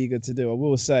you're eager to do. I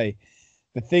will say,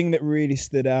 the thing that really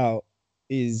stood out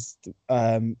is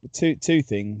two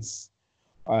things.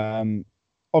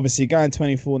 Obviously, going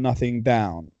 24-0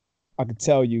 down. I could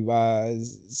tell you,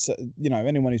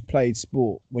 anyone who's played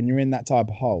sport, when you're in that type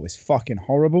of hole, it's fucking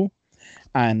horrible.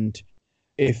 And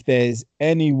if there's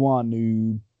anyone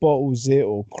who bottles it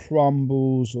or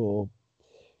crumbles or,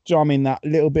 do you know what I mean, that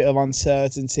little bit of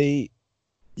uncertainty,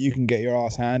 you can get your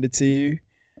ass handed to you.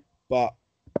 But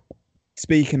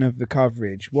speaking of the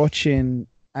coverage, watching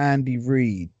Andy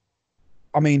Reid,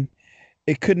 I mean,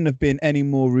 it couldn't have been any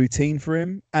more routine for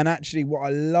him. And actually what I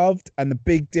loved and the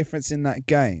big difference in that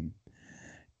game,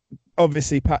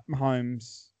 obviously Pat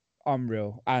Mahomes,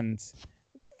 unreal. And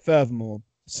furthermore,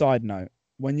 side note,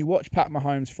 when you watch Pat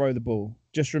Mahomes throw the ball,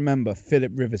 just remember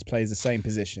Philip Rivers plays the same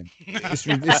position. It's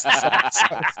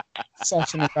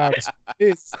such an embarrassment.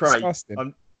 It's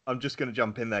disgusting. I'm just going to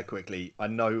jump in there quickly. I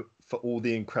know for all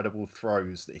the incredible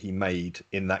throws that he made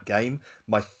in that game,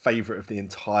 my favourite of the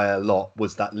entire lot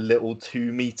was that little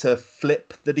 2-meter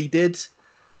flip that he did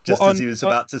just as he was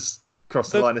about to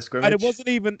cross the line of scrimmage. And it wasn't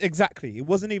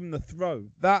even the throw.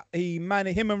 That him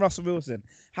and Russell Wilson,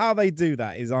 how they do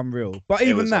that is unreal. But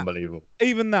unbelievable.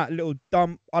 Even that little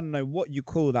dump, I don't know what you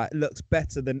call that, looks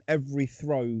better than every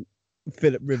throw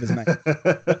Philip Rivers made.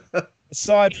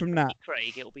 Aside from that,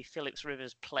 Craig, it'll be Phillips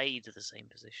Rivers played the same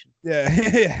position. Yeah,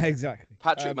 yeah, exactly.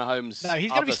 Patrick Mahomes. No, he's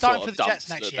going to be starting for the Jets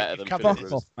next year. Fuck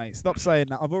off, mate. Stop saying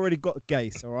that. I've already got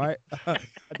Gase, all right? I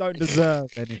don't deserve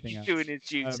anything else. Doing his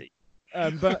duty.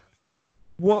 But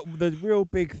what the real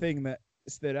big thing that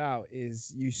stood out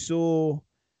is you saw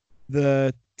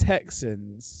the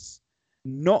Texans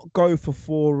not go for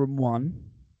 4-1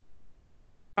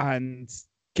 and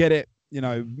get it.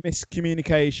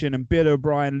 Miscommunication, and Bill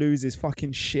O'Brien loses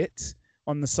fucking shit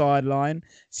on the sideline.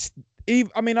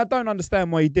 I mean, I don't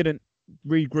understand why he didn't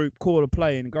regroup, call a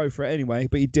play, and go for it anyway,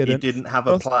 but he didn't. He didn't have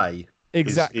a play.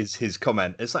 Exactly. Is his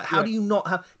comment. It's like, how do you not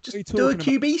have... Just do a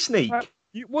QB sneak.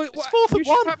 It's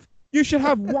 4-1. You should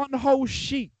have one whole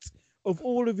sheet of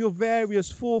all of your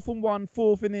various 4th and 1,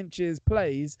 4th and inches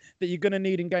plays that you're going to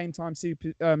need in game time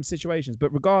situations.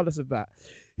 But regardless of that,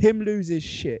 him lose his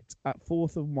shit at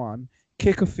 4th and 1,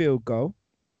 kick a field goal,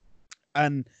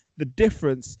 and the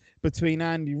difference between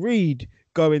Andy Reid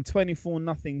going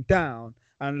 24-0 down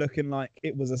and looking like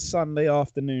it was a Sunday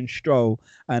afternoon stroll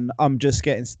and I'm just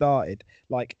getting started.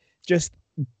 Like, just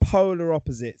polar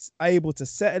opposites, able to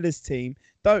settle his team,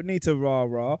 don't need to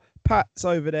rah-rah. Pat's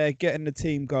over there getting the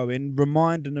team going,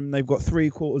 reminding them they've got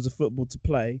 3/4 of football to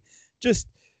play. Just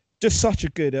such a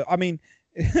good... I mean,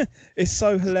 it's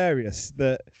so hilarious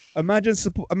that imagine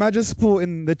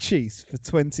supporting the Chiefs for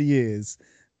 20 years,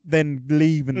 then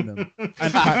leaving them.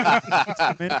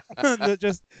 And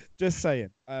just saying.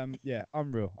 Yeah,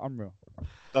 unreal.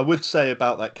 I would say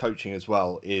about that coaching as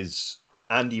well is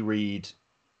Andy Reid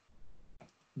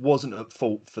wasn't at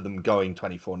fault for them going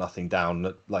 24-0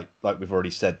 down. Like we've already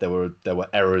said, there were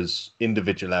errors,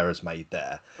 individual errors made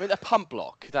there. I mean, a punt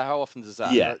block. How often does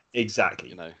that? Yeah, exactly.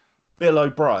 You know, Bill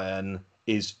O'Brien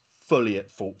is fully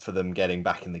at fault for them getting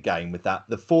back in the game with that.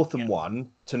 The 4th and 1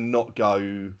 to not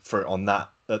go for it on that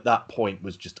at that point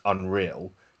was just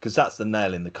unreal, because that's the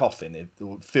nail in the coffin. It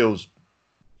feels,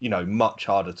 much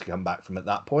harder to come back from at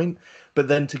that point. But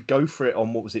then to go for it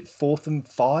on, what was it, 4th and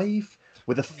 5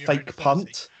 with a fake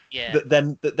punt that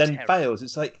then fails.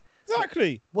 It's like,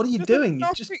 exactly. What are you doing?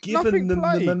 You've just given them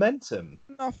the momentum.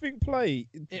 Nothing play.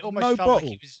 It almost felt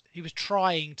like he was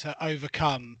trying to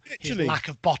overcome his lack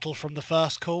of bottle from the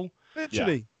first call.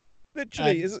 Literally.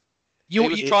 He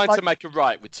was trying to make a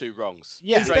right with 2 wrongs.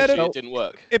 Yeah, it didn't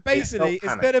work. It basically,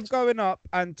 instead of going up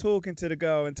and talking to the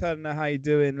girl and telling her how you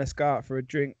doing, let's go out for a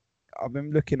drink, I've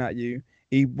been looking at you,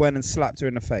 he went and slapped her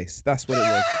in the face. That's what it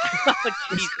was.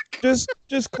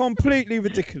 just completely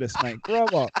ridiculous, mate. Grow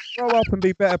up and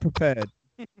be better prepared.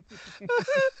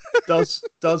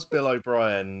 Does Bill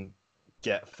O'Brien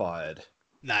get fired?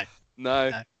 No.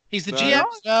 He's the GM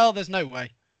as well. There's no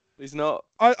way. He's not.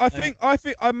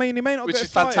 I mean, he may not Which get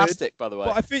is fired, fantastic, by the way.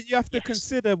 but I think you have to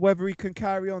consider whether he can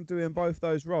carry on doing both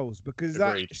those roles, because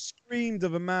Agreed. that screamed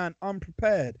of a man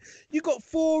unprepared. You got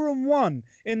 4 and 1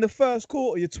 in the first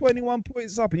quarter. You're 21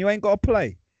 points up, and you ain't got to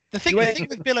play. The thing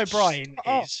with Bill O'Brien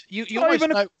is you almost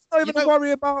know. Not even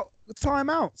worry about the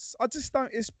timeouts. I just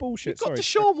don't. It's bullshit. You've got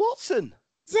Deshaun Watson.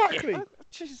 Exactly.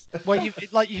 Well,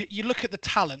 you look at the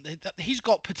talent. He's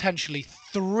got potentially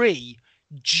 3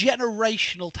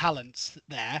 generational talents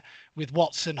there with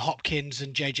Watson, Hopkins,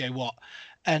 and JJ Watt,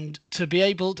 and to be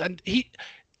able to, and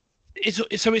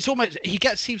it's almost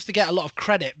seems to get a lot of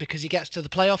credit because he gets to the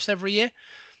playoffs every year,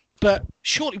 but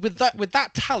surely with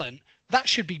that talent, that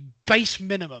should be base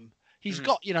minimum. He's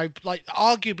got,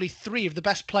 arguably 3 of the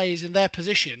best players in their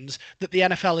positions that the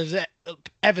NFL has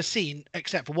ever seen,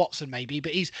 except for Watson maybe,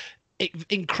 but he's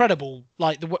incredible.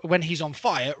 When he's on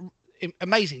fire,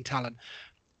 amazing talent.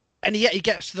 And yet he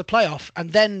gets to the playoff,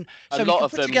 and then a lot of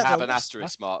them have an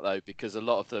asterisk mark though, because a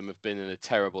lot of them have been in a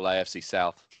terrible AFC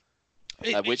South,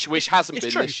 which hasn't been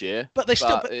true this year. But they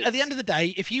still. But at the end of the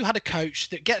day, if you had a coach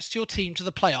that gets your team to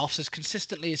the playoffs as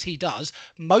consistently as he does,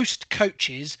 most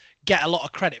coaches get a lot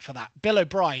of credit for that. Bill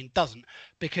O'Brien doesn't,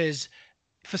 because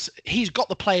he's got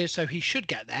the players, so he should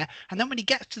get there. And then when he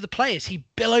gets to the players, he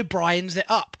Bill O'Brien's it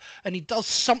up, and he does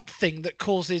something that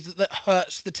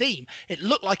hurts the team. It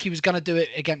looked like he was going to do it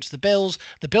against the Bills.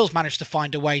 The Bills managed to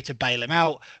find a way to bail him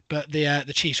out, but the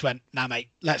Chiefs went, "Nah, mate,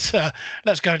 let's go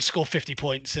and score 50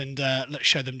 points and let's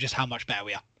show them just how much better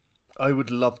we are." I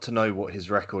would love to know what his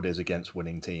record is against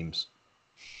winning teams,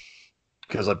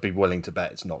 because I'd be willing to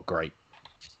bet it's not great.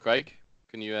 Craig,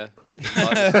 can you?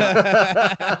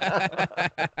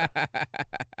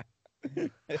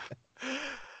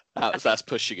 That's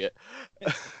pushing it.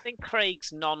 I think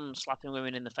Craig's non-slapping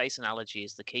women in the face analogy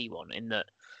is the key one, in that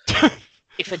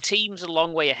if a team's a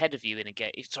long way ahead of you in a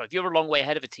game, if you're a long way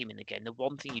ahead of a team in the game, the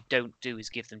one thing you don't do is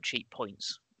give them cheap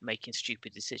points, making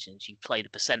stupid decisions. You play the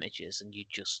percentages and you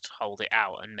just hold it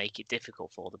out and make it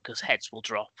difficult for them, because heads will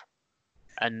drop.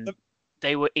 And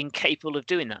they were incapable of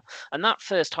doing that. And that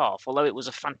first half, although it was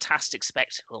a fantastic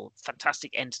spectacle,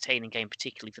 fantastic entertaining game,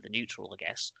 particularly for the neutral, I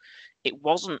guess, it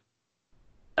wasn't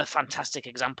a fantastic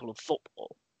example of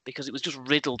football, because it was just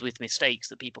riddled with mistakes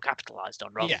that people capitalized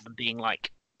on, rather than being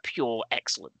like pure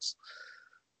excellence.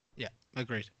 Yeah,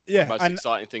 agreed. Yeah, most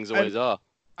exciting things always are.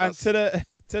 And to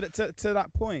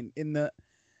that point, in that,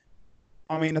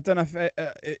 I mean, I don't know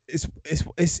if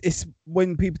it's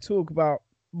when people talk about,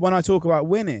 when I talk about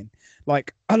winning,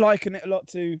 like, I liken it a lot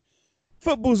to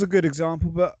football's a good example,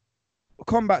 but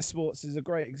combat sports is a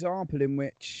great example in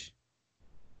which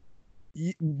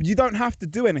you don't have to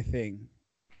do anything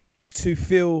to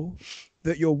feel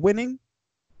that you're winning.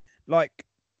 Like,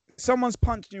 someone's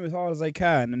punching you as hard as they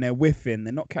can and they're whiffing,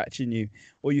 they're not catching you,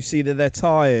 or you see that they're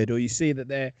tired, or you see that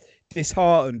they're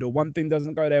disheartened, or one thing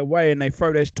doesn't go their way and they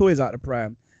throw their toys out the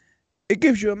pram. It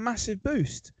gives you a massive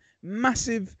boost,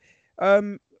 massive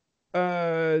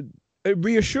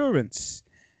reassurance.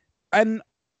 And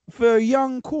for a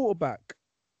young quarterback,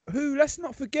 who, let's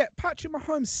not forget, Patrick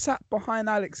Mahomes sat behind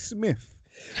Alex Smith.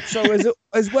 So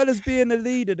as well as being a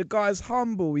leader, the guy's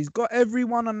humble. He's got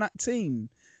everyone on that team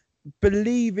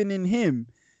believing in him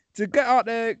to get out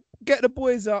there, get the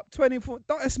boys up 24.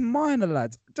 That's minor,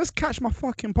 lads. Just catch my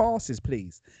fucking passes,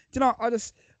 please. Do you know, I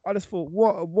just thought,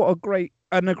 what a great,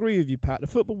 and I agree with you, Pat. The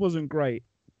football wasn't great,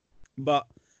 but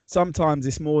sometimes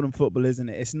it's more than football, isn't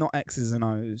it? It's not X's and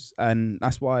O's, and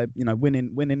that's why, you know,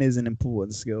 winning is an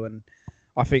important skill. And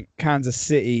I think Kansas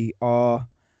City are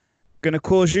gonna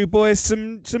cause you boys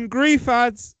some grief,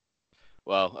 ads.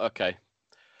 Well, okay.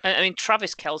 I mean,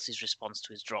 Travis Kelce's response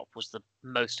to his drop was the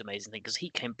most amazing thing, because he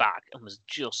came back and was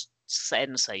just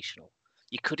sensational.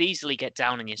 You could easily get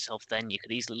down on yourself then. You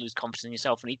could easily lose confidence in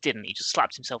yourself, and he didn't. He just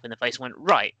slapped himself in the face and went,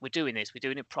 right, we're doing this. We're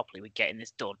doing it properly. We're getting this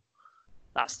done.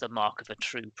 That's the mark of a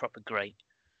true, proper great.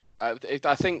 I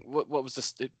think what was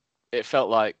this? It felt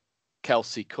like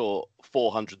Kelce caught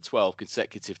 412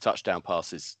 consecutive touchdown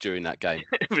passes during that game.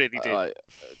 It really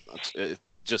did.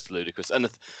 Just ludicrous. And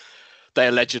they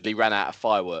allegedly ran out of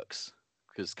fireworks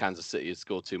because Kansas City had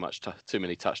scored too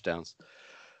many touchdowns.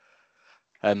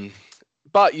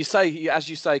 But as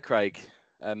you say, Craig,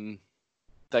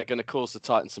 they're going to cause the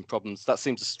Titans some problems. That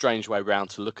seems a strange way round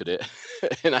to look at it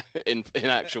in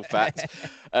actual fact.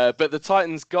 But the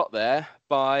Titans got there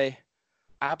by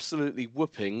absolutely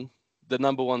whooping the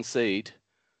number one seed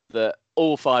that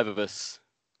all five of us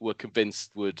were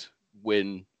convinced would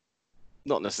win,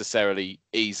 not necessarily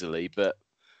easily, but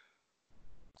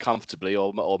comfortably,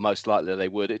 or most likely they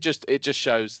would. It just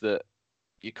shows that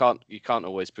you can't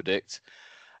always predict.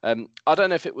 I don't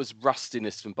know if it was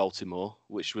rustiness from Baltimore,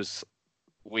 which was,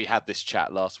 we had this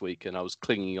chat last week and I was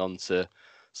clinging on to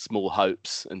small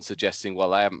hopes and suggesting,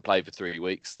 well, they haven't played for 3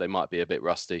 weeks, they might be a bit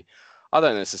rusty. I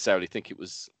don't necessarily think it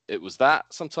was that.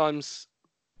 Sometimes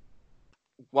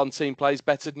one team plays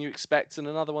better than you expect and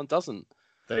another one doesn't.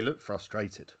 They look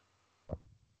frustrated.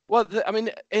 Well, I mean,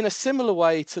 in a similar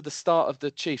way to the start of the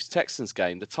Chiefs-Texans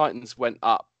game, the Titans went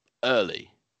up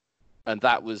early, and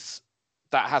that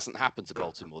hasn't happened to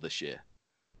Baltimore this year.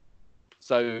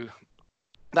 So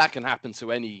that can happen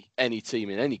to any team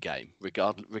in any game,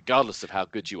 regardless of how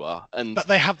good you are. But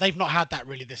they've not had that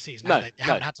really this season. They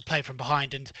haven't had to play from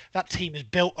behind, and that team is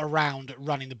built around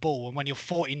running the ball. And when you're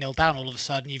 40-0 down, all of a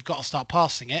sudden you've got to start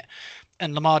passing it.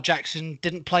 And Lamar Jackson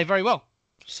didn't play very well.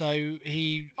 So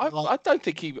I don't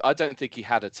think he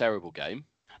had a terrible game.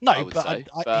 No, I would say.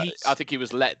 I think he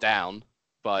was let down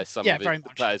by some of the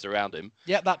players around him.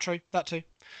 Yeah, that too.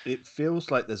 It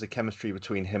feels like there's a chemistry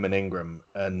between him and Ingram,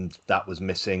 and that was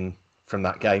missing from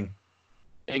that game.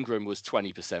 Ingram was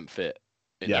 20% fit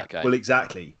in that game. Well,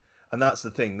 exactly, and that's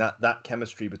the thing, that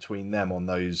chemistry between them on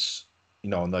those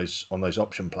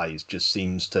option plays just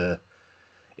seems to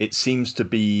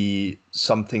be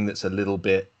something that's a little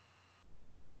bit.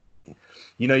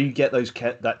 You get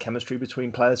that chemistry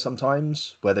between players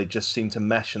sometimes where they just seem to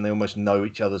mesh and they almost know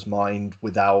each other's mind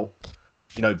without,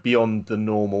 beyond the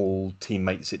normal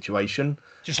teammate situation.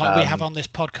 Just like we have on this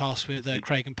podcast with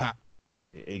Craig and Pat.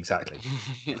 Exactly.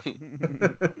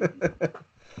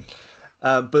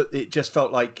 But it just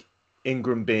felt like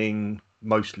Ingram being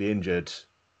mostly injured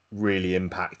really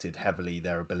impacted heavily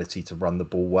their ability to run the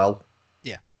ball well.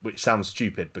 Yeah. Which sounds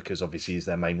stupid because obviously he's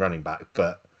their main running back,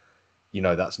 but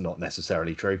that's not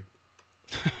necessarily true.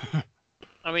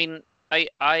 I mean,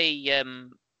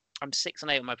 I'm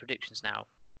 6-8 on my predictions now,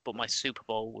 but my Super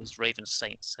Bowl was Ravens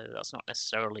Saints, so that's not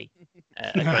necessarily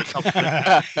a great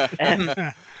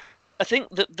compliment. I think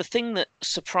that the thing that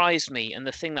surprised me and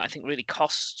the thing that I think really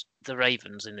cost the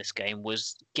Ravens in this game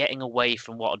was getting away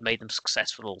from what had made them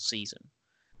successful all season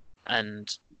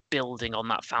and building on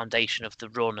that foundation of the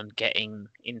run and getting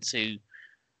into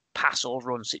pass or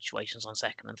run situations on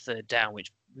second and third down, which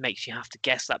makes you have to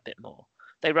guess that bit more.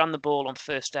 They ran the ball on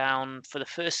first down for the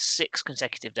first 6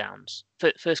 consecutive downs,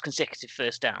 first consecutive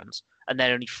first downs, and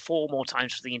then only 4 more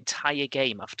times for the entire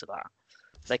game after that.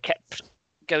 They kept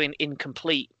going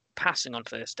incomplete passing on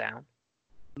first down,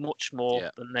 much more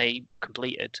than they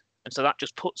completed. And so that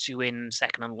just puts you in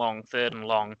second and long, third and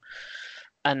long,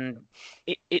 and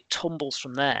it tumbles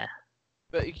from there.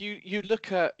 But you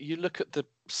look at the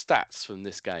stats from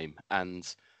this game,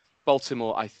 and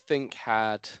Baltimore, I think,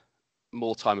 had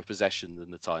more time of possession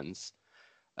than the Titans.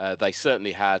 They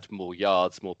certainly had more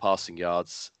yards, more passing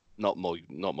yards. not more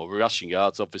rushing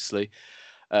yards, obviously,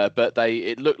 but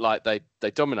it looked like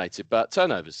they dominated. But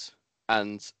turnovers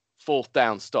and fourth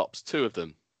down stops, 2 of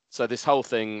them. So this whole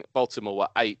thing, Baltimore were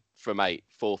 8 from 8,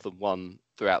 4th and 1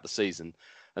 throughout the season,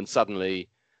 and suddenly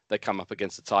they come up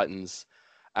against the Titans.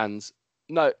 And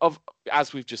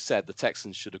as we've just said, the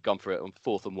Texans should have gone for it on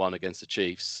 4th and 1 against the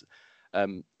Chiefs.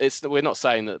 We're not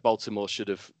saying that Baltimore should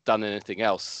have done anything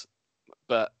else,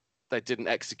 but they didn't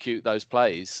execute those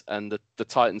plays, and the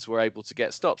Titans were able to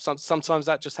get stops. Sometimes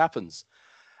that just happens.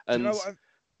 And Do you know what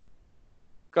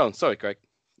go on, sorry, Greg.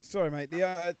 Sorry, mate.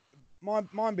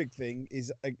 My big thing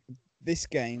is this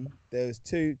game. There's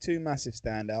two massive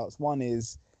standouts. One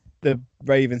is the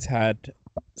Ravens had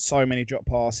so many drop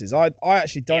passes. I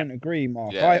actually don't agree,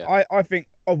 Mark. I think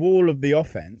of all of the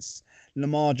offense,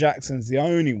 Lamar Jackson's the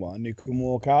only one who can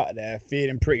walk out of there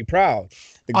feeling pretty proud.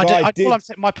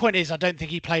 My point is, I don't think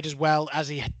he played as well as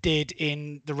he did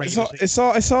in the Ravens. It's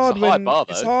hard when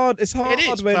it's hard. It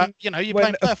is, when but, you're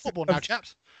playing fair football now,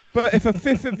 chaps. But if a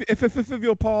fifth of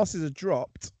your passes are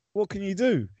dropped, what can you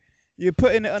do? You're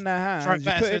putting it on their hands. Try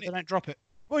better so they don't drop it.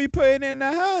 Well, you're putting it in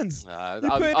their hands.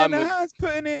 You're putting it in their hands,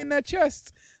 putting it in their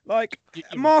chest. Like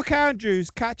Mark Andrews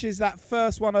catches that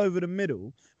first one over the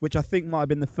middle, which I think might have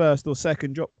been the first or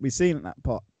second drop we've seen at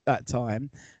that time.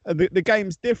 The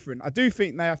game's different. I do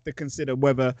think they have to consider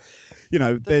whether,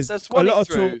 there's a lot of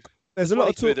talk. There's a lot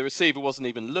of talk. The receiver wasn't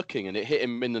even looking, and it hit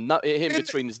him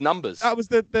between his numbers. That was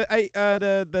the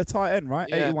tight end, right?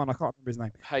 Yeah. 81. I can't remember his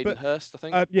name. Hayden Hurst, I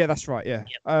think. Yeah, that's right. Yeah.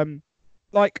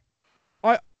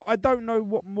 I don't know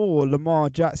what more Lamar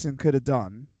Jackson could have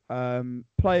done.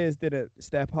 Players didn't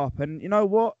step up, and you know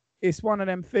what? It's one of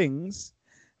them things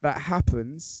that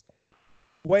happens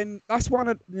when that's one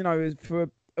of for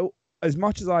as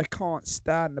much as I can't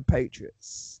stand the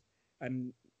Patriots,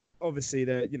 and obviously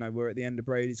we're at the end of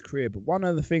Brady's career, but one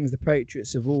of the things the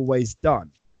Patriots have always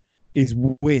done is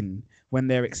win when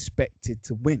they're expected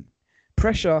to win.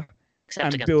 Pressure.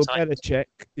 Except and Bill Belichick,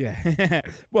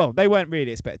 well, they weren't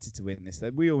really expected to win this.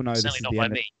 We all know this is the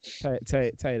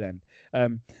end tail end.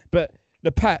 But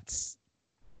the Pats,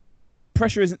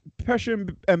 pressure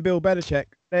and Bill Belichick,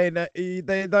 they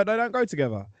don't go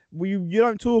together. You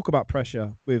don't talk about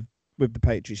pressure with the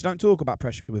Patriots. You don't talk about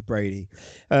pressure with Brady.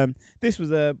 This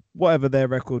was whatever their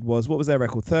record was. What was their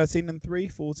record? 13-3,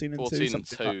 14-2,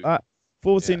 something like that.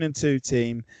 14-2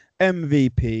 team,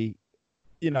 MVP.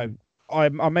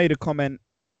 I made a comment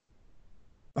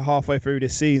halfway through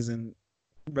this season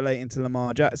relating to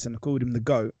Lamar Jackson. I called him the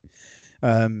GOAT.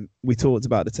 We talked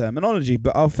about the terminology,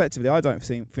 but effectively, I don't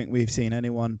think we've seen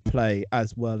anyone play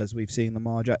as well as we've seen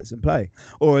Lamar Jackson play,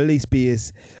 or at least be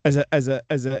as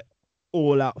a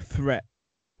all-out threat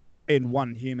in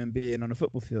one human being on a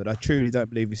football field. I truly don't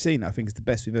believe we've seen that. I think it's the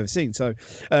best we've ever seen. So,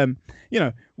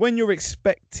 when you're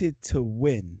expected to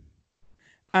win,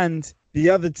 and the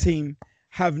other team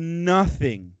have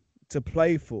nothing to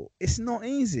play for, it's not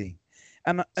easy.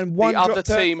 And one the other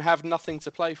team have nothing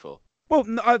to play for. Well,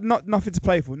 not nothing to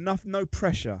play for. No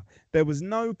pressure. There was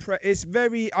no It's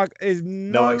very.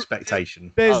 No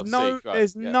expectation.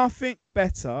 There's nothing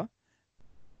better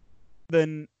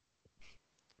than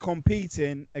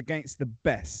competing against the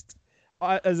best.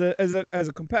 As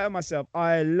a competitor myself,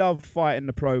 I love fighting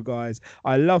the pro guys.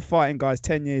 I love fighting guys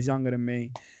 10 years younger than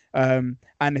me. And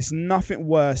it's nothing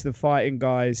worse than fighting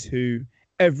guys who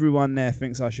everyone there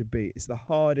thinks I should beat. It's the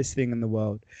hardest thing in the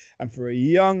world. And for a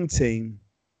young team,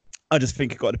 I just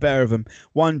think it got the better of them.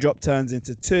 One drop turns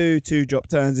into two drop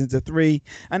turns into 3.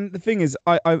 And the thing is,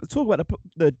 I talk about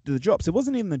the drops. It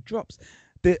wasn't even the drops.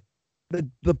 The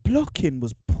blocking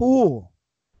was poor.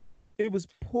 It was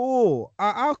poor.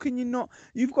 How can you not?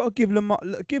 You've got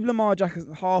to give Lamar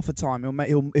Jackson half a time.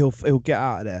 He'll get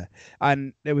out of there.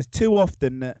 And there was too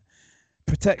often that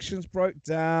protections broke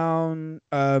down.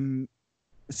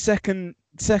 Second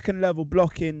level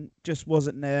blocking just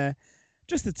wasn't there.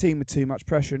 Just a team with too much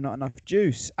pressure and not enough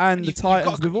juice. And the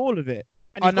Titans with all of it.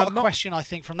 And you've got a question, I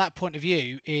think, from that point of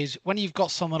view is when you've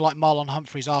got someone like Marlon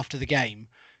Humphreys after the game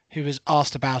who was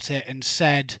asked about it and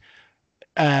said,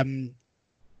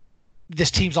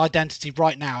 this team's identity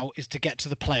right now is to get to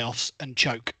the playoffs and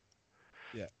choke.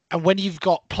 Yeah. And when you've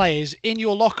got players in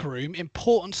your locker room,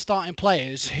 important starting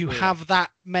players who have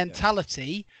that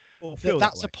mentality,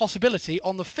 that's a possibility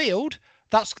on the field.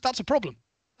 That's a problem.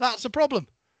 That's a problem.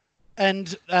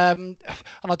 And I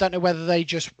don't know whether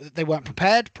they weren't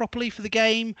prepared properly for the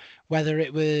game, whether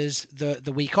it was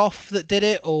the week off that did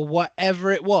it or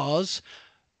whatever it was.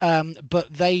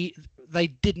 But they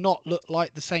did not look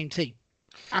like the same team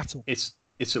at all.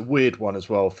 It's a weird one as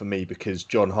well for me because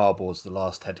John Harbaugh's the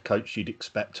last head coach you'd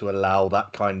expect to allow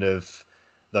that kind of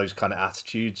those kind of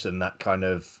attitudes and that kind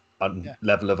of Yeah.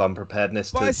 level of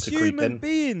unpreparedness But it's to creep human in.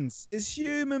 beings. It's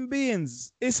human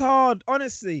beings. It's hard.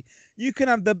 Honestly, you can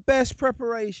have the best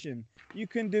preparation. You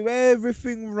can do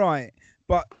everything right.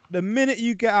 But the minute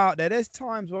you get out there, there's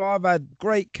times where I've had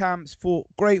great camps, fought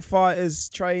great fighters,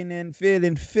 training,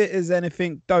 feeling fit as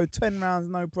anything, do 10 rounds,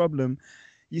 no problem.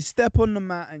 You step on the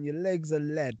mat and your legs are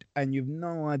lead and you've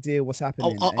no idea what's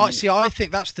happening. I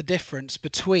think that's the difference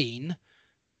between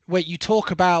where you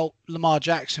talk about Lamar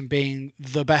Jackson being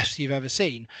the best you've ever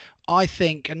seen. I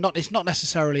think, and it's not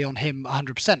necessarily on him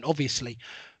 100%, obviously,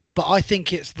 but I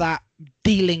think it's that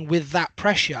dealing with that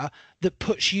pressure that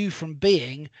puts you from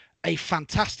being a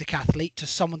fantastic athlete to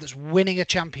someone that's winning a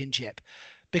championship.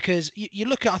 Because you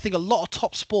look at, I think, a lot of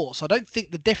top sports, I don't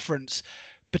think the difference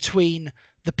between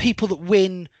the people that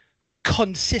win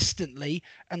consistently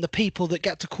and the people that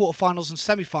get to quarterfinals and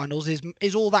semifinals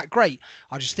is all that great.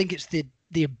 I just think it's the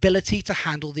ability to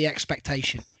handle the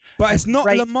expectation. But it's not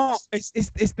great. Lamar.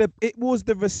 It was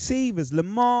the receivers.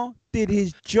 Lamar did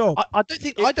his job. I don't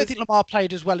think Lamar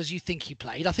played as well as you think he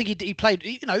played. I think he played.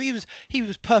 You know, he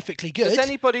was perfectly good. Does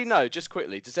anybody know? Just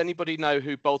quickly, does anybody know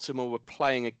who Baltimore were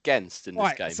playing against in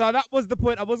this game? So that was the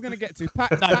point I was going to get to.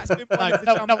 Pat's been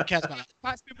no one cares about that.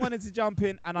 Pat's been wanting to jump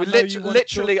in, and I We're know you want to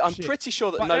literally, talk I'm shit. pretty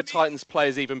sure that But no let me- Titans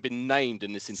players even been named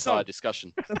in this entire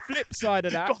discussion. The flip side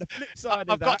of that.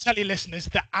 I've got to tell you, listeners,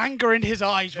 the anger in his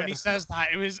eyes when he says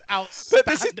that, it was But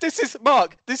outstanding. this is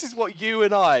Mark. This is what you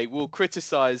and I will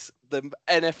criticise the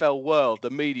NFL world, the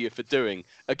media for doing.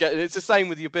 Again, it's the same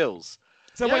with your Bills.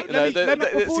 So wait, You know,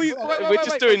 before you, we're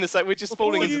just doing the same. We're just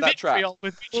Before falling into you- that trap.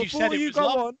 With which you said it was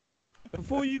love.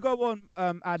 before you go on,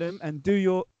 Adam, and do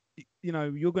your,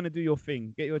 you're going to do your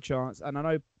thing, get your chance. And I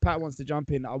know Pat wants to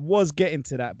jump in. I was getting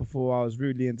to that before I was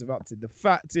rudely interrupted. The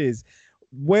fact is,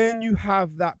 when you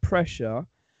have that pressure,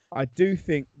 I do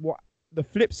think what the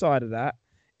flip side of that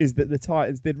is that the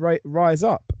Titans did rise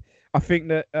up. I think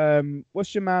that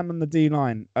what's your man on the D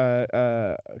line?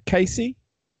 Casey.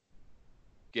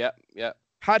 Yeah.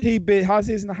 Had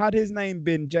his name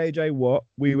been JJ Watt,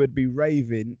 we would be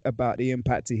raving about the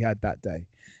impact he had that day.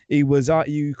 He was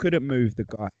you couldn't move the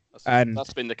guy.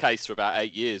 That's been the case for about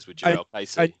 8 years with Jarrell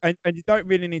Casey. And you don't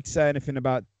really need to say anything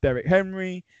about Derrick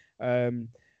Henry. Titans.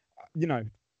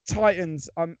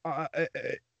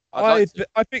 I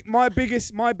think my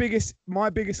biggest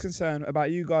concern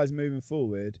about you guys moving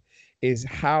forward is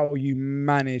how you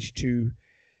manage to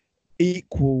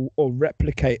equal or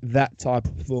replicate that type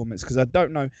of performance. Because I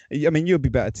don't know. I mean, you'll be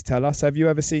better to tell us. Have you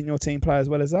ever seen your team play as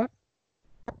well as that?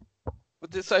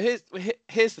 So here's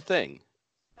the thing.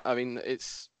 I mean, it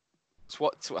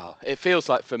feels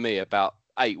like for me about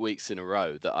 8 weeks in a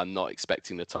row that I'm not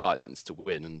expecting the Titans to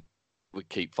win, and we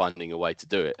keep finding a way to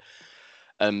do it.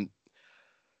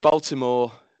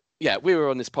 Baltimore, we were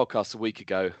on this podcast a week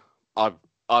ago. I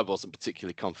wasn't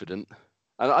particularly confident,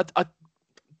 and I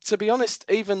to be honest,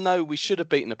 even though we should have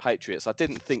beaten the Patriots, I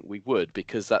didn't think we would,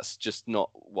 because that's just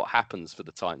not what happens for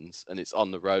the Titans, and it's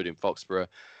on the road in Foxborough.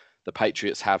 The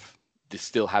Patriots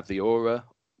still have the aura,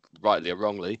 rightly or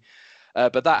wrongly,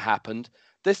 but that happened.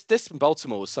 This in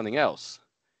Baltimore was something else.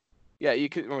 Yeah, you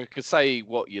could say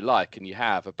what you like, and you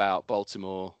have, about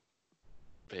Baltimore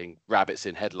being rabbits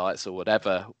in headlights or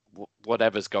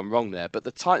whatever's gone wrong there. But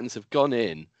the Titans have gone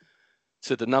in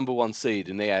to the number 1 seed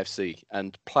in the AFC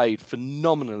and played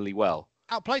phenomenally well.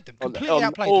 Outplayed them, completely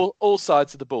outplayed them. All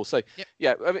sides of the ball. So,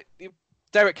 yep. I mean,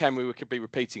 Derrick Henry, we could be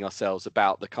repeating ourselves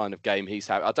about the kind of game he's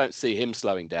had. I don't see him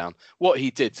slowing down. What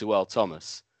he did to Earl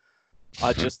Thomas,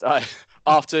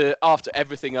 after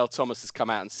everything Earl Thomas has come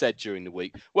out and said during the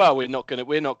week, well, we're not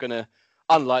gonna,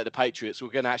 unlike the Patriots, we're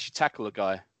gonna actually tackle a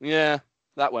guy. Yeah,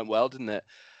 that went well, didn't it?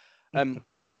 Ryan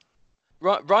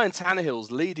Tannehill's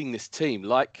leading this team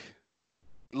like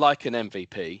an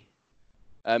MVP.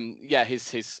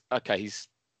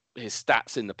 His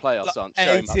stats in the playoffs aren't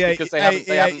showing much because they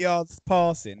haven't yards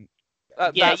passing.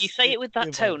 You say it with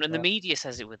that tone, and the media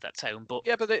says it with that tone, but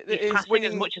he's passing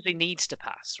as much as he needs to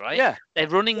pass, right? Yeah. They're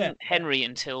running Henry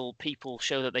until people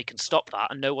show that they can stop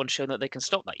that, and no one's shown that they can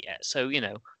stop that yet. So,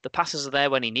 the passes are there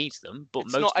when he needs them, but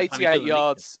it's most not of the time he 88 doesn't need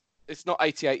yards. It's not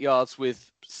 88 yards with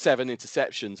 7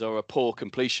 interceptions or a poor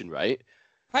completion rate.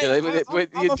 Hey, you're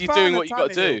doing what you got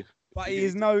to do. But he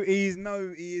is no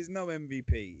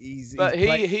MVP.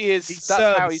 That's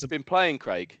how he's been playing,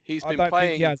 Craig. He's been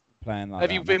playing. Think he has been playing like have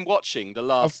that, you been watching the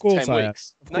last 10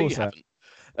 weeks? Of No, you course I have. haven't.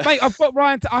 Mate, I've got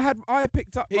Ryan. I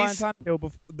picked up Ryan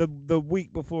Tannehill the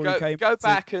week before he came. Go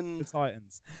back and the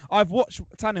Titans. I've watched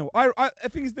Tannehill. I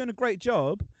think he's doing a great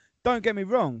job. Don't get me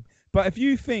wrong, But if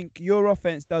you think your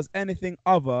offense does anything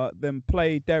other than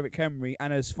play Derrick Henry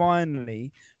and has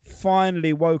finally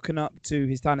woken up to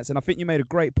his talents, and I think you made a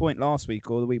great point last week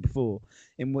or the week before,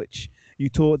 in which you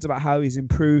talked about how he's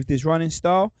improved his running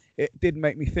style. It did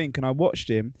make me think, and I watched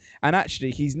him, and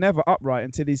actually he's never upright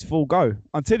until he's full go.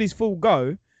 Until he's full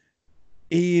go,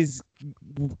 he is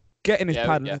getting his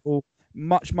pad level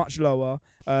much lower.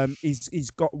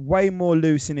 He's got way more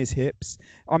loose in his hips.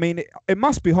 I mean, it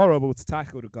must be horrible to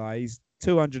tackle the guy. He's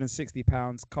 260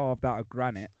 pounds, carved out of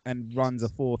granite, and runs a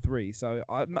 4.3. So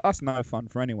that's no fun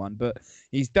for anyone. But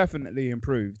he's definitely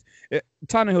improved.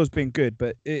 Tannehill's been good,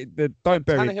 but don't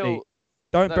bury the lead.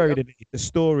 Don't bury the lead. The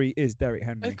story is Derrick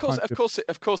Henry. Of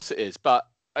course it is. But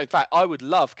in fact, I would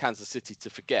love Kansas City to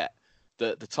forget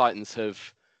that the Titans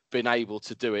have been able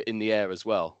to do it in the air as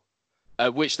well.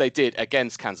 Which they did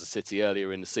against Kansas City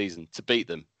earlier in the season to beat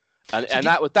them, and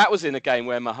that was in a game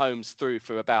where Mahomes threw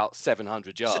for about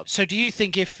 700 yards. So do you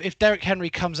think if Derrick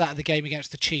Henry comes out of the game against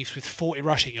the Chiefs with 40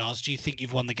 rushing yards, do you think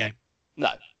you've won the game?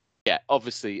 No, yeah,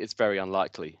 obviously it's very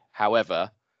unlikely. However,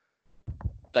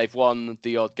 they've won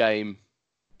the odd game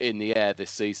in the air this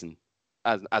season,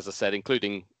 as I said,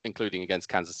 including against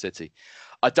Kansas City.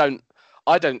 I don't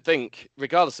think,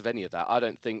 regardless of any of that, I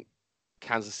don't think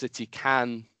Kansas City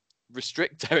can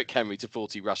restrict Derrick Henry to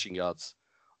 40 rushing yards.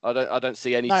 I don't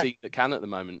see any team that can at the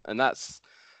moment, and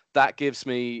that gives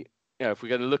me, if we're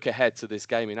going to look ahead to this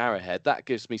game in Arrowhead, that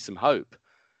gives me some hope.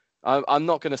 I'm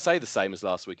not going to say the same as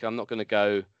last week. I'm not going to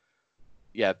go,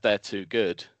 yeah, they're too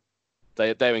good.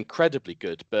 They're incredibly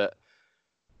good, but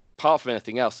apart from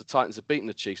anything else, the Titans have beaten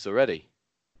the Chiefs already.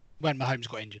 When Mahomes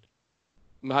got injured.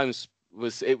 Mahomes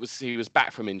he was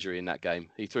back from injury in that game.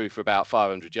 He threw for about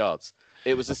 500 yards.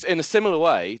 It was in a similar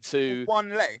way to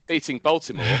one leg beating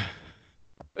Baltimore.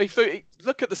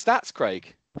 Look at the stats,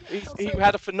 Craig. He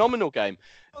had a phenomenal game.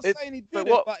 I'm not saying he did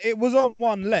it, but it was on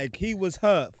one leg. He was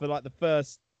hurt for like the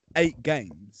first 8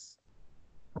 games.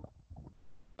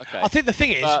 Okay. I think the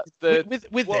thing is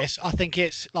with this, I think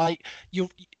it's like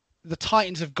the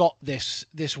Titans have got this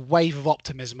wave of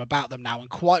optimism about them now,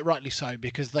 and quite rightly so,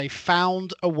 because they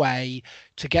found a way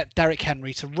to get Derrick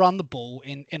Henry to run the ball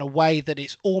in a way that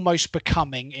it's almost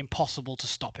becoming impossible to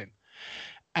stop him.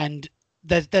 And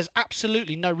there's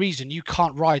absolutely no reason you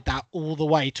can't ride that all the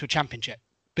way to a championship,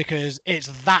 because it's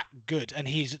that good, and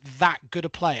he's that good a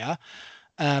player,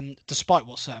 despite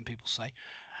what certain people say.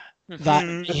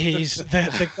 That he's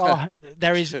the guy.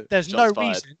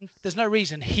 There's no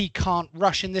reason he can't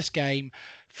rush in this game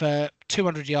for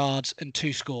 200 yards and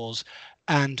 2 scores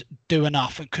and do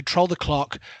enough and control the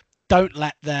clock. Don't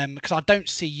let them, because I don't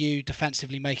see you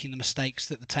defensively making the mistakes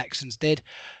that the Texans did.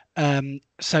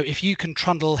 So if you can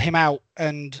trundle him out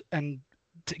and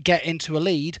get into a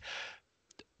lead,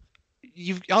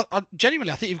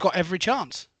 genuinely, I think you've got every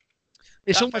chance.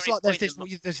 It's almost like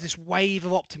there's this wave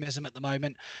of optimism at the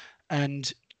moment,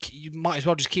 and you might as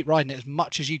well just keep riding it as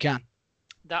much as you can.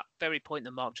 That very point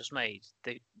that Mark just made,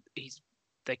 they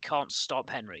can't stop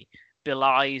Henry,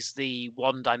 belies the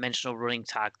one-dimensional running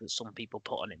tag that some people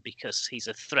put on him, because he's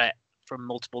a threat from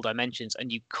multiple dimensions,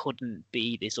 and you couldn't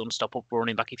be this unstoppable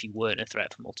running back if you weren't a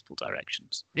threat from multiple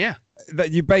directions. Yeah,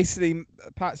 that you basically,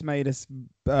 Pat's made us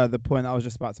the point I was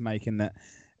just about to make, in that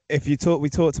we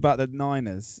talked about the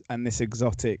Niners and this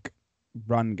exotic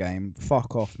run game.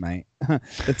 Fuck off, mate.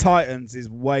 The Titans is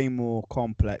way more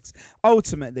complex.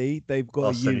 Ultimately, they've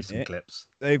got a unit. Some clips.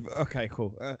 Okay,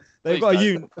 cool. They've got a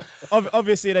unit.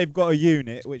 Obviously, they've got a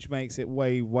unit, which makes it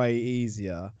way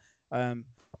easier.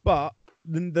 But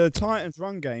the Titans'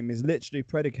 run game is literally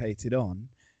predicated on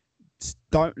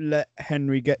don't let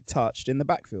Henry get touched in the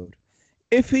backfield.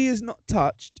 If he is not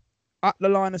touched at the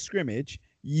line of scrimmage,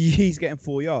 he's getting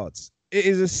 4 yards. It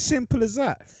is as simple as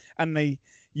that. And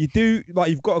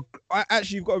you've got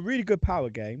a really good power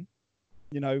game.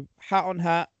 Hat on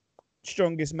hat,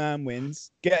 strongest man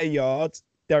wins. Get a yard.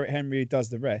 Derrick Henry does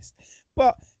the rest.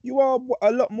 But you are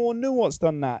a lot more nuanced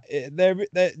than that.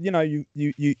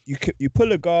 You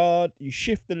pull a guard, you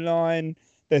shift the line.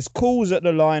 There's calls at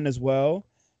the line as well.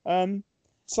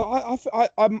 So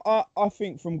I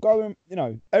think from going,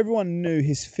 everyone knew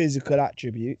his physical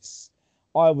attributes.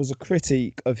 I was a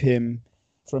critique of him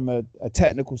from a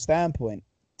technical standpoint.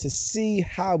 To see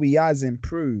how he has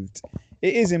improved,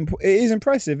 it is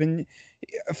impressive. And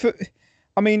if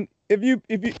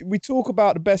we talk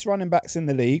about the best running backs in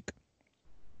the league,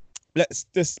 let's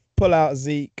just pull out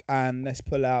Zeke and let's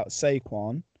pull out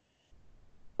Saquon.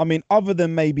 Other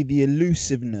than maybe the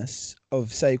elusiveness of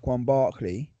Saquon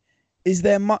Barkley, is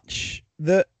there much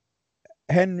that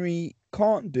Henry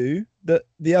can't do that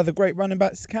the other great running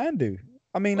backs can do?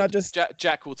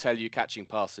 Jack will tell you catching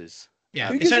passes. Yeah,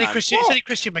 Who it's gives only a Christian. fuck? It's only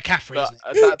Christian McCaffrey, But,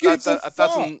 isn't it? Who gives a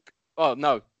doesn't. Oh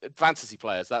no, fantasy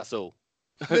players. That's all.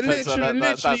 But So literally,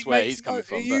 that's where makes he's coming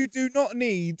from. You do not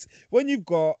need when you've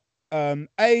got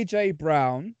AJ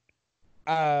Brown,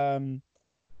 and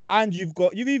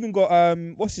you've even got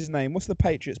what's his name? What's the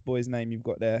Patriots boy's name you've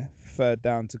got there? Third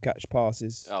down to catch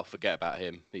passes. Oh, forget about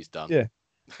him. He's done. Yeah.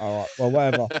 All right. Well,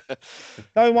 whatever.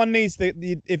 No one needs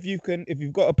if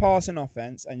you've got a passing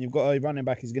offense and you've got a running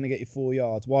back who's going to get you 4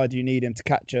 yards, why do you need him to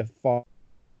catch a 5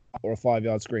 or a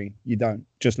 5-yard screen? You don't.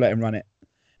 Just let him run it.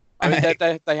 I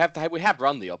mean, we have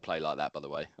run the odd play like that, by the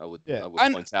way. I would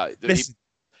point out. Listen,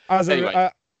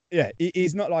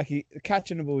 he's not like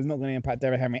catching the ball is not going to impact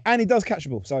Derrick Henry, and he does catch the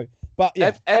ball. So, but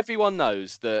yeah, everyone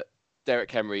knows that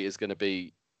Derrick Henry is going to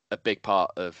be a big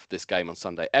part of this game on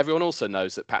Sunday. Everyone also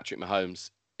knows that Patrick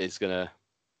Mahomes is going to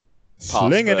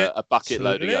pass a bucket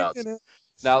load of yards.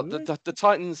 Now, the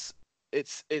Titans,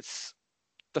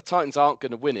 the Titans aren't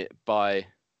going to win it by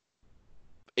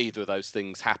either of those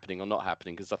things happening or not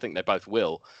happening, because I think they both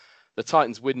will. The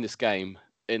Titans win this game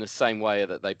in the same way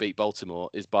that they beat Baltimore,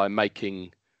 is by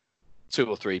making 2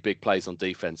 or 3 big plays on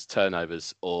defense,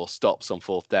 turnovers or stops on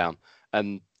 4th down.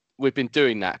 And we've been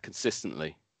doing that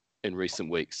consistently in recent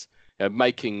weeks. You know,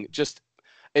 making just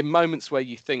in moments where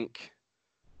you think,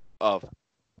 oh,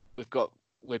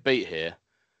 we're beat here.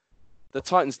 The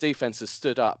Titans defense has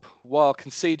stood up while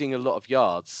conceding a lot of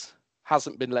yards,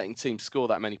 hasn't been letting teams score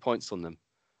that many points on them.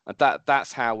 And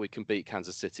that's how we can beat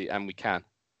Kansas City, and we can.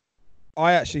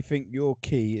 I actually think your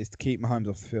key is to keep Mahomes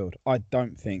off the field. I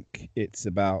don't think it's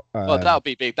about. Well, that'll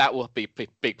be big. That will be a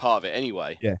big part of it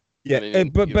anyway. Yeah.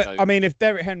 I mean, if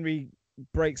Derrick Henry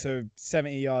breaks a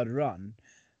 70-yard run,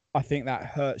 I think that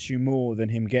hurts you more than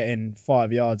him getting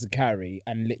 5 yards of carry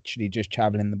and literally just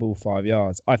traveling the ball 5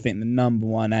 yards. I think the number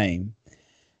one aim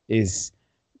is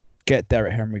get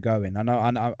Derrick Henry going.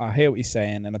 I hear what you're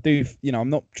saying, and I do. I'm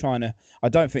not trying to. I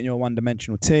don't think you're a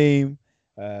one-dimensional team.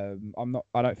 I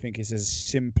don't think it's as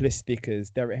simplistic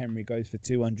as Derrick Henry goes for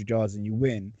 200 yards and you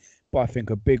win. But I think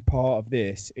a big part of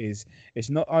this is it's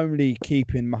not only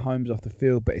keeping Mahomes off the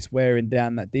field, but it's wearing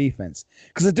down that defense.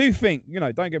 Because I do think,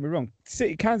 don't get me wrong,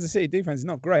 Kansas City defense is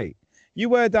not great. You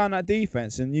wear down that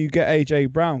defense and you get AJ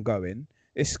Brown going,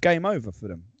 it's game over for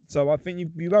them. So I think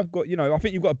you have got, I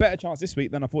think you've got a better chance this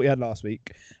week than I thought you had last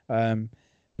week.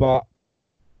 But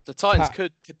the Titans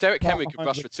Derrick Henry could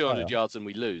rush for 200 yards and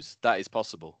we lose. That is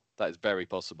possible. That is very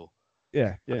possible.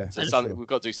 Yeah. So we've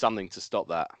got to do something to stop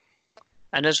that.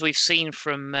 And as we've seen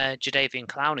from Jadeveon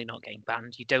Clowney not getting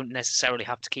banned, you don't necessarily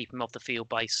have to keep him off the field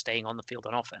by staying on the field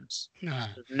on offense. No.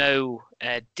 There's no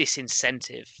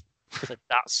disincentive for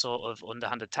that sort of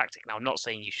underhanded tactic. Now, I'm not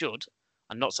saying you should.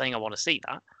 I'm not saying I want to see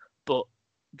that. But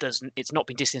it's not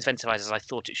been disincentivized as I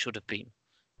thought it should have been.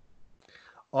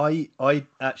 I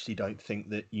actually don't think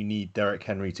that you need Derrick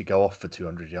Henry to go off for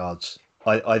 200 yards.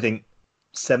 I think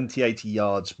 70, 80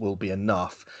 yards will be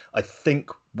enough. I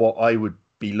think what I would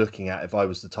be looking at if I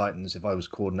was the Titans, if I was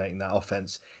coordinating that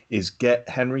offense, is get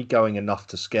Henry going enough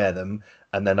to scare them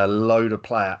and then a load of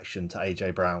play action to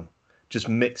AJ Brown, just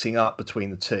mixing up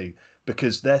between the two,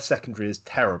 because their secondary is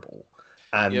terrible.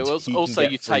 And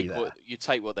you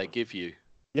take what they give you.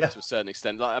 Yeah. To a certain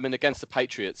extent. Against the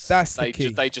Patriots,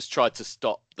 they just tried to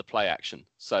stop the play action,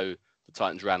 so the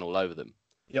Titans ran all over them.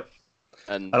 Yep.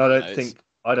 And I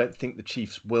don't think the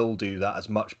Chiefs will do that as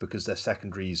much because their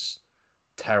secondary's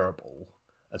terrible,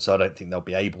 and so I don't think they'll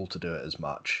be able to do it as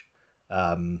much.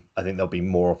 I think there'll be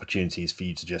more opportunities for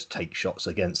you to just take shots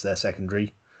against their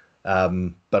secondary,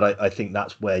 but I think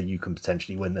that's where you can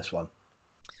potentially win this one.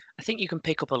 I think you can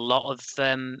pick up a lot of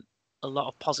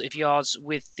positive yards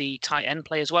with the tight end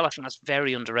play as well. I think that's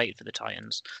very underrated for the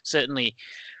Titans. Certainly,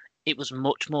 it was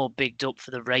much more bigged up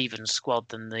for the Ravens squad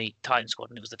than the Titans squad,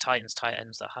 and it was the Titans tight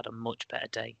ends that had a much better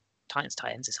day. Titans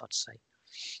tight ends is hard to say.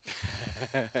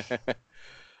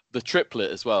 The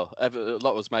triplet as well. A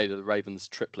lot was made of the Ravens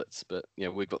triplets, but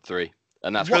we've got 3,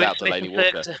 and that's without Delaney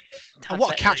Walker. And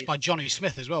what a catch by Johnny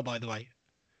Smith as well, by the way.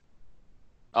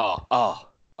 Oh.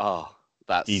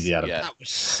 That's easy, Adam. That was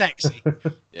sexy.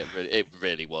 It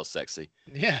really was sexy.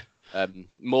 Yeah.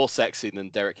 More sexy than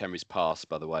Derrick Henry's pass,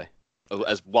 by the way.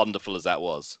 As wonderful as that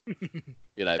was.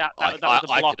 That was a I could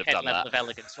have blockhead done level that. of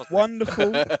elegance, wasn't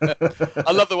Wonderful.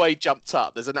 I love the way he jumped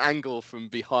up. There's an angle from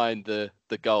behind the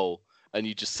goal, and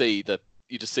you just see the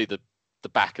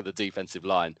back of the defensive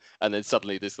line, and then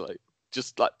suddenly this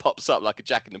just pops up like a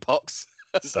Jack in the Box.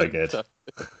 So good.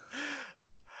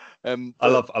 I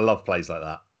love plays like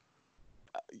that.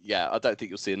 Yeah, I don't think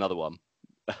you'll see another one.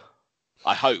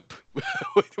 I hope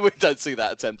we don't see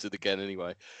that attempted again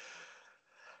anyway.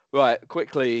 Right,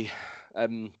 quickly,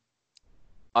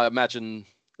 I imagine.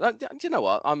 Do you know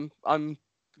what? I'm going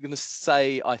to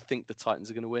say I think the Titans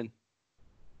are going to win.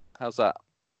 How's that?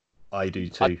 I do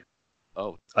too.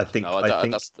 I think.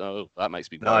 That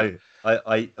makes me worry. No,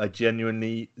 I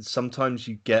genuinely. Sometimes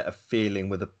you get a feeling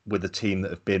with a team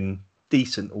that have been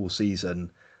decent all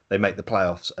season. They make the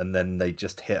playoffs and then they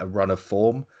just hit a run of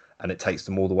form, and it takes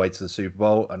them all the way to the Super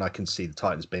Bowl. And I can see the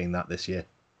Titans being that this year.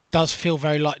 Does feel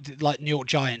very like New York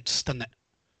Giants, doesn't it?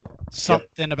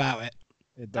 Something about it.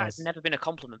 It That's does. never been a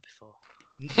compliment before.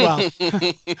 Well,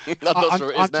 I'm not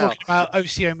sure it is I'm now. talking about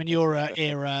Ocio Manura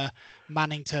era,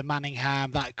 Manning to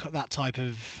Manningham, that type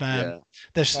of.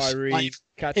 There's Tyree,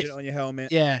 catching it on your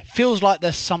helmet. Yeah, feels like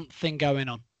there's something going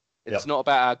on. It's not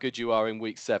about how good you are in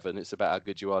week 7. It's about how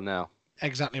good you are now.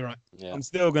 Exactly right. Yeah. I'm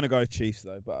still going to go Chiefs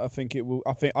though, but I think it will.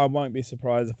 I think I won't be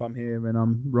surprised if I'm here and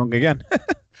I'm wrong again.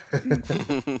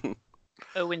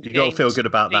 Owen, You got to feel good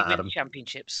about that, Adam.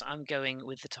 Championships. I'm going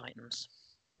with the Titans.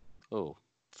 Oh,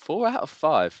 4 out of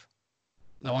 5.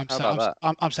 No, How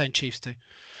I'm saying Chiefs too.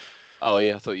 Oh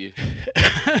yeah, I thought you.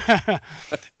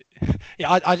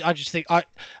 Yeah, I just think and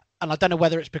I don't know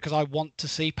whether it's because I want to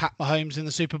see Pat Mahomes in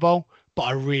the Super Bowl, but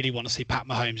I really want to see Pat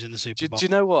Mahomes in the Super Bowl. Do you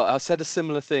know what? I said a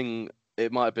similar thing.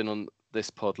 It might have been on this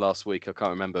pod last week. I can't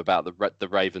remember, about the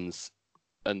Ravens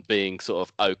and being sort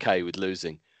of okay with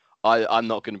losing. I'm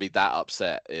not going to be that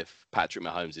upset if Patrick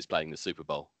Mahomes is playing the Super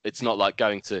Bowl. It's not like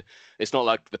it's not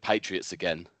like the Patriots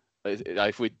again.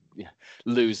 If we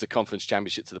lose the conference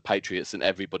championship to the Patriots and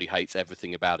everybody hates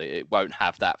everything about it, it won't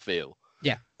have that feel.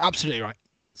 Yeah, absolutely right.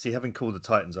 See, having called the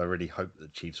Titans, I really hope the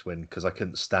Chiefs win, because I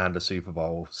couldn't stand a Super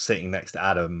Bowl sitting next to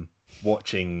Adam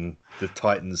watching the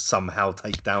Titans somehow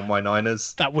take down my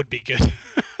Niners. That would be good.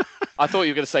 I thought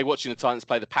you were going to say watching the Titans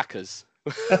play the Packers.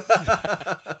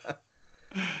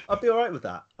 I'd be all right with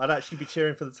that. I'd actually be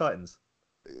cheering for the Titans.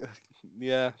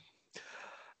 Yeah.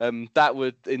 That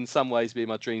would, in some ways, be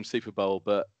my dream Super Bowl,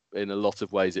 but in a lot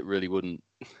of ways, it really wouldn't.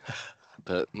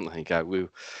 But there you go.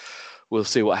 We'll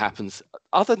see what happens.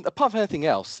 Apart from anything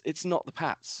else, it's not the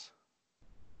Pats.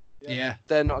 Yeah.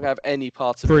 They're not going to have any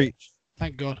part of Preach.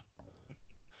 Thank God.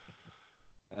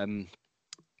 it.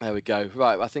 There we go.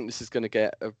 Right, I think this is going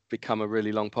to become a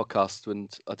really long podcast,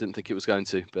 and I didn't think it was going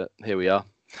to, but here we are,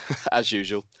 as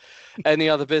usual. Any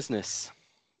other business?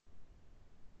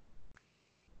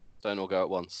 Don't all go at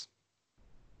once.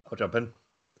 I'll jump in.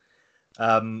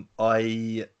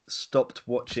 I stopped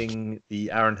watching the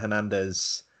Aaron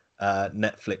Hernandez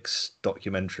Netflix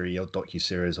documentary or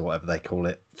docuseries or whatever they call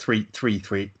it. Three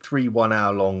 1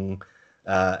 hour long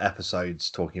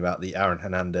episodes talking about the Aaron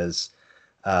Hernandez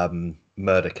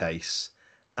murder case,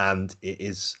 and it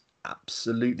is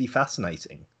absolutely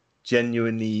fascinating.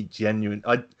 Genuine.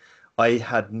 I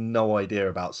had no idea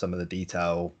about some of the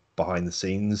detail behind the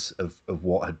scenes of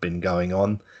what had been going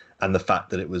on, and the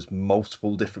fact that it was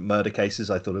multiple different murder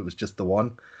cases. I thought it was just the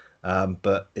one,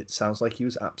 but it sounds like he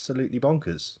was absolutely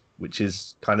bonkers, which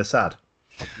is kind of sad.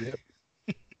 Yep.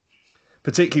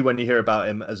 Particularly when you hear about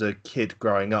him as a kid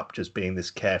growing up, just being this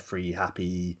carefree,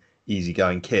 happy,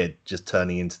 easygoing kid, just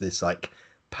turning into this like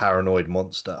paranoid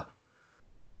monster.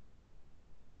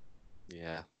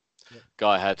 Yeah. Yep.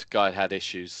 Guy had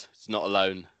issues. He's not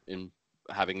alone in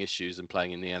having issues and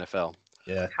playing in the NFL.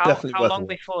 Yeah, how long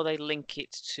before they link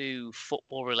it to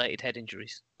football-related head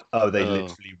injuries? Oh, they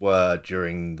literally were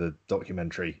during the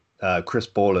documentary. Chris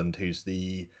Borland, who's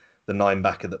the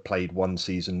linebacker that played one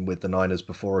season with the Niners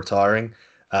before retiring,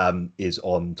 is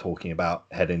on talking about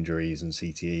head injuries and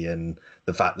CTE, and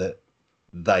the fact that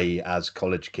they, as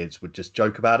college kids, would just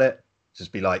joke about it.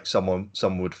 Just be like, someone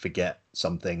would forget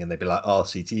something and they'd be like, oh,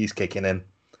 CTE's kicking in.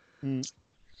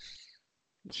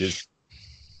 Which is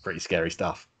pretty scary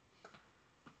stuff.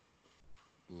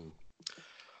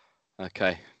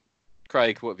 Okay.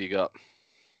 Craig, what have you got?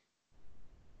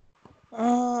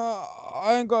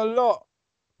 I ain't got a lot.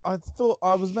 I thought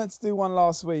I was meant to do one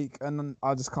last week, and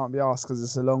I just can't be asked because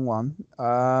it's a long one.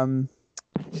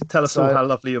 Tell us all how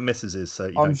lovely your missus is, so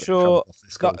you I'm don't sure. Get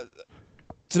this call. Do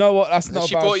you know what? That's not. Has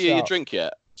she bought you your drink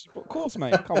yet? Of course,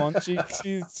 mate. Come on.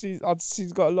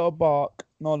 She's got a lot of bark,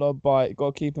 not a lot of bite.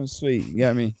 Got to keep them sweet. You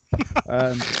get me?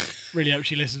 Really hope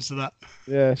she listens to that.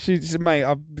 Yeah, she's mate.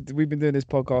 We've been doing this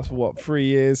podcast for what, 3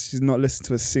 years? She's not listened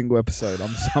to a single episode.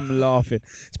 I'm laughing.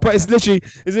 It's literally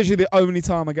the only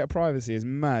time I get privacy. It's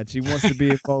mad. She wants to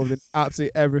be involved in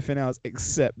absolutely everything else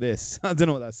except this. I don't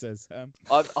know what that says.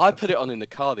 I put it on in the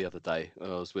car the other day when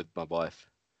I was with my wife.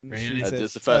 Really?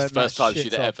 It's the first time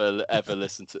she'd ever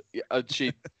listened to.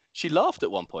 She laughed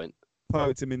at one point.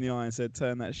 Poked him in the eye and said,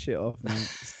 "Turn that shit off,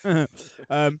 mate."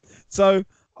 So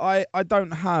I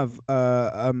don't have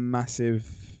a massive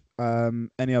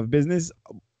any other business.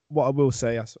 what I will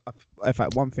say, in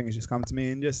fact, one thing has just come to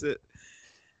me, and just that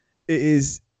it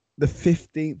is the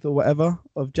 15th or whatever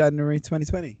of January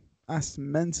 2020. That's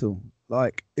mental.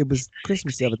 Like, it was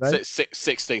Christmas the other day.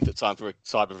 16th at time for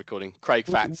cyber recording. Craig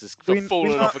We- Fax has we- fallen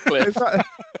we off a cliff.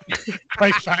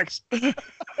 Great facts.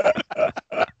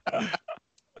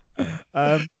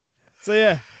 So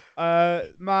yeah,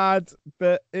 mad,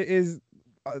 but it is.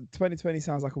 2020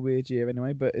 sounds like a weird year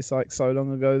anyway, but it's like so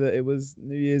long ago that it was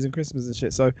New Year's and Christmas and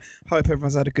shit. So hope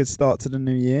everyone's had a good start to the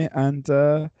new year, and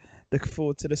looking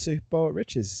forward to the Super Bowl at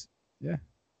Riches. Yeah,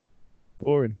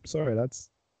 boring. Sorry, lads.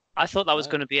 I thought that was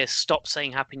going to be a stop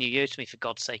saying Happy New Year to me, for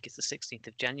God's sake. It's the 16th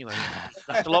of January.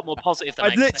 That's a lot more positive than I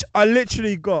expected. I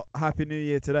literally got Happy New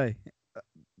Year today.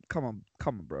 Come on,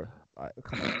 bro.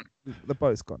 Come on. The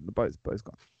boat's gone. The boat's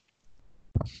gone.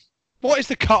 What is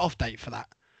the cut-off date for that?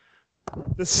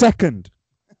 The 2nd.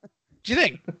 Do you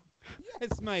think?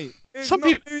 Yes, mate. It's Some not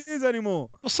people- New Year's anymore.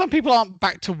 Well, some people aren't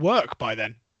back to work by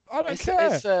then. I don't It's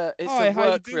care. a Hi, how you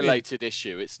work-related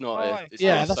issue. It's not Hi. a. It's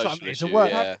Yeah, not a that's what I social mean. It's a issue,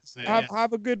 work. Yeah. Yeah.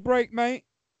 Have a good break, mate.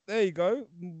 There you go.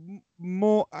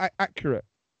 More accurate.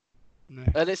 No.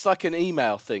 And it's like an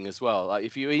email thing as well. Like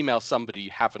if you email somebody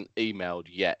you haven't emailed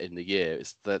yet in the year,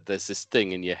 it's that there's this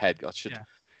thing in your head. I should Yeah.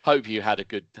 hope you had a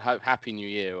good Happy New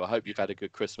Year, or I hope you've had a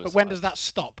good Christmas. But when does that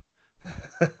stop?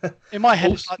 In my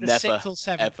head, it's like the Never, 6th or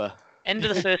 7th. ever? End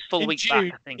of the first full In week June,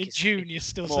 back, I think. in is June, you're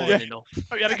still more saying, than enough.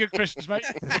 "Hope you had a good Christmas, mate."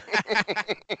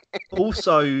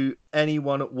 Also,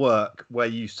 anyone at work where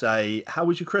you say, "How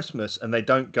was your Christmas?" and they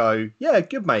don't go, "Yeah,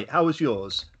 good, mate. How was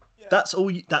yours?" Yeah. That's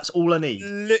all. That's all I need.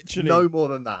 Literally. No more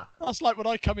than that. That's like when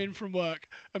I come in from work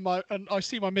and I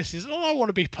see my missus. Oh, I want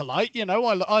to be polite, you know.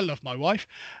 I love my wife,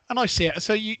 and I see it.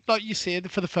 So you see it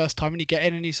for the first time, and you get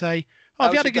in and you say, "Oh,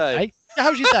 have you How's had a your good day?" day? Yeah,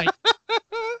 how's your day?"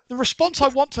 The response I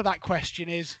want to that question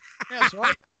is, "Yeah, that's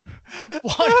right."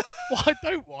 What I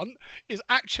don't want is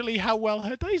actually how well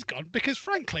her day's gone, because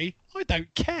frankly, I don't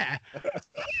care.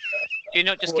 You're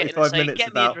not just getting 45 and saying, minutes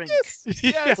get me a about- drink.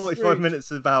 Yeah. 45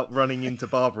 minutes about running into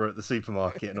Barbara at the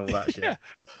supermarket and all that shit. Yeah.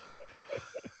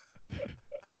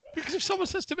 Because if someone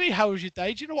says to me, "How was your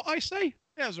day?" do you know what I say?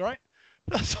 Yeah, that's right.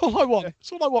 That's all I want.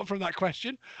 That's all I want from that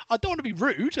question. I don't want to be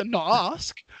rude and not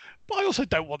ask, but I also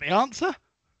don't want the answer.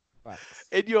 Facts.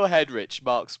 In your head, Rich,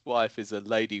 Mark's wife is a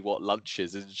lady what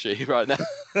lunches, isn't she, right now?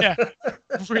 Yeah,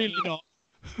 really not.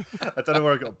 I don't know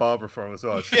where I got Barbara from as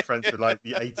well. She's friends with like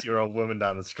the 80-year-old woman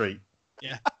down the street.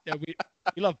 Yeah, we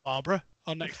love Barbara,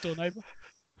 our next door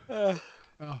neighbour.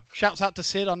 Shouts out to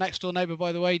Sid, our next door neighbour,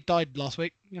 by the way, died last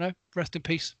week. You know, rest in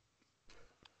peace.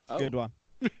 Oh, Good one.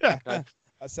 Yeah. okay.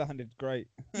 That sounded great.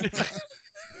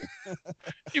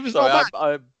 He was Sorry, not bad.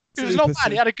 I'm He was not Super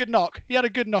bad. He Sid. had a good knock. He had a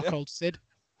good knock, Yeah. old Sid.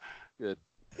 I'm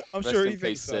rest sure in he peace,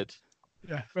 thinks so. Sid.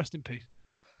 Yeah, rest in peace.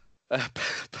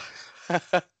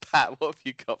 Pat, what have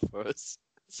you got for us?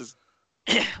 This is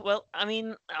Well, I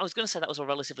mean, I was going to say that was all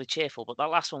relatively cheerful, but that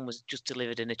last one was just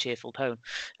delivered in a cheerful tone.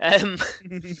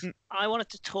 I wanted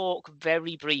to talk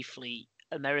very briefly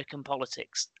American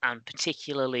politics, and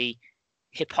particularly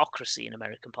hypocrisy in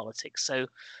American politics. So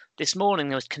this morning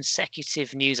there was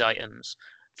consecutive news items,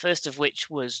 first of which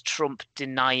was Trump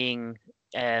denying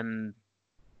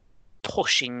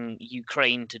pushing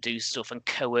Ukraine to do stuff and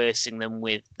coercing them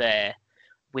with their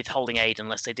withholding aid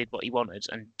unless they did what he wanted,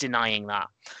 and denying that.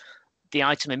 The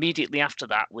item immediately after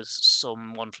that was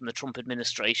someone from the Trump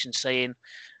administration saying,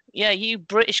 "Yeah, you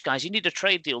British guys, you need a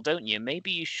trade deal, don't you?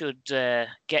 Maybe you should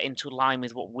get into line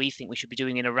with what we think we should be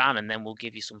doing in Iran, and then we'll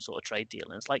give you some sort of trade deal."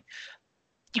 And it's like,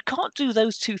 you can't do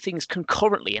those two things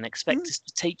concurrently and expect us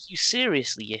to take you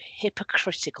seriously, you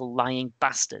hypocritical, lying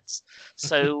bastards.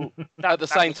 So At the that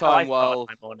same was how I time,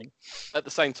 started my morning. at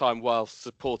the same time, while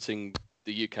supporting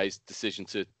the UK's decision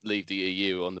to leave the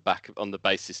EU on the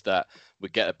basis that we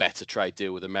get a better trade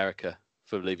deal with America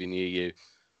for leaving the EU,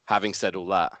 having said all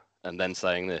that, and then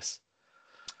saying this.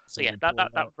 So yeah,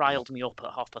 that riled me up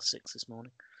at 6:30 this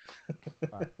morning.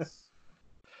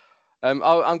 I'm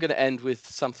going to end with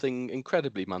something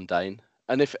incredibly mundane,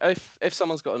 and if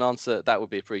someone's got an answer, that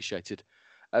would be appreciated.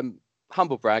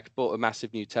 Humble brag, bought a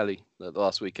massive new telly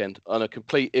last weekend on a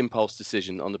complete impulse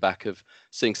decision on the back of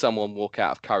seeing someone walk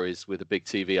out of Curry's with a big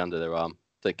TV under their arm,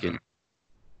 thinking,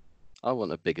 I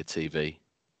want a bigger TV.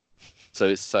 So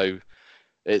it's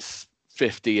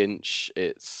 50-inch,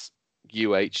 it's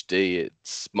UHD,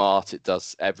 it's smart, it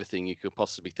does everything you could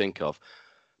possibly think of.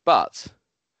 But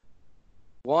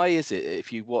why is it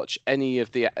if you watch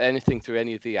anything through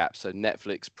any of the apps, so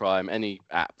Netflix, Prime, any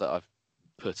app that I've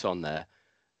put on there,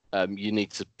 you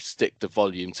need to stick the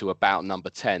volume to about number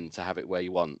 10 to have it where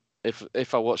you want.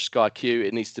 If I watch Sky Q,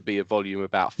 it needs to be a volume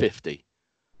about 50.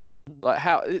 Like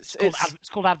how It's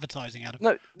called advertising,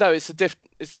 Adam. No, it's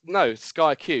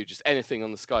Sky Q. Just anything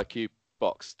on the Sky Q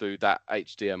box through that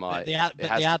HDMI. But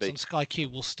the ads on Sky Q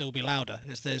will still be louder.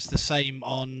 There's the same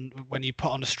on when you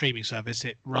put on a streaming service,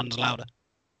 it runs louder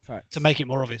to make it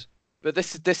more obvious. But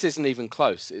this isn't even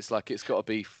close. It's like it's got to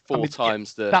be four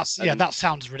times the. That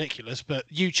sounds ridiculous, but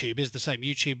YouTube is the same.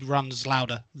 YouTube runs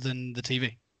louder than the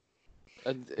TV.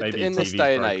 And Maybe in this TV's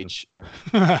day and broken. age,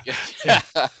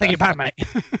 Take it back, mate.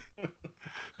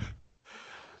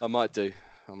 I might do.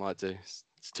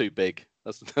 It's too big.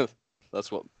 That's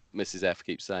what Mrs. F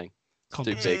keeps saying. It's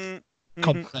too big.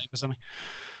 Content or something.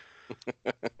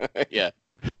 Yeah.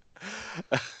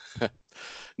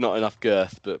 Not enough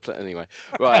girth, but anyway.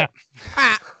 Right.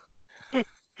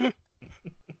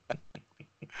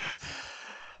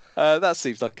 That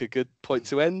seems like a good point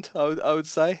to end. I would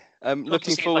say.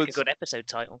 Looking forward. Like a good episode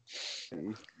title.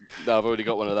 No, I've already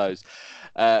got one of those.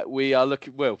 We are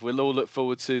looking. Well, we'll all look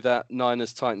forward to that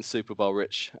Niners Titans Super Bowl,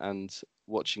 Rich, and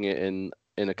watching it in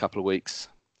a couple of weeks.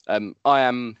 I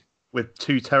am with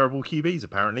 2 terrible QBs,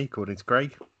 apparently, according to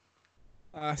Greg.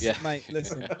 Yeah. Mate,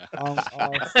 listen, I'm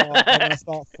going to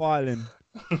start filing.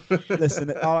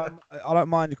 Listen, I don't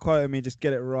mind you quoting me, just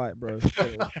get it right, bro.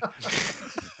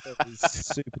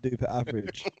 It's super duper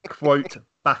average. Quote,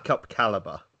 backup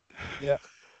caliber. Yeah,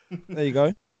 there you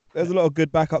go. There's a lot of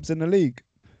good backups in the league.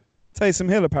 Taysom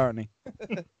Hill, apparently.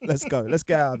 Let's go. Let's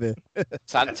get out of here.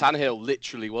 Tannehill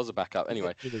literally was a backup.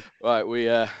 Anyway, right,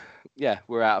 we're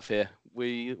out of here.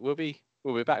 We'll be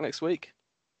back next week.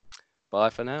 Bye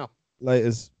for now.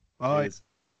 Laters. Bye. Cheers.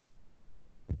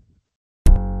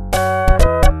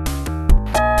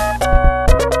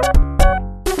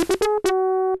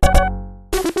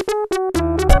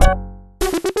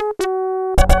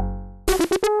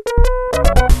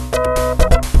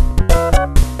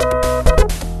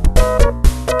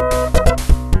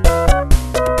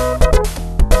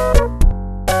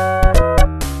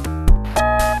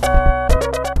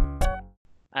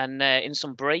 And in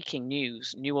some breaking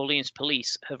news, New Orleans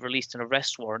police have released an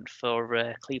arrest warrant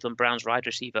for Cleveland Browns wide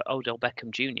receiver Odell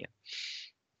Beckham Jr.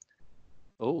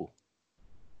 Oh,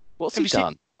 what's he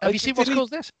done? Have you seen what's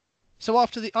caused this? So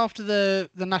after the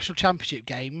national championship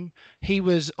game, he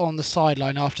was on the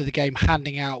sideline after the game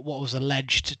handing out what was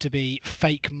alleged to be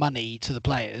fake money to the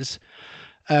players.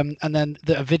 And then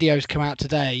the videos come out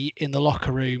today in the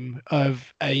locker room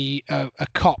of a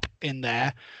cop in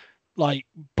there, like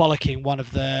bollocking one of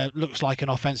the looks like an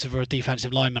offensive or a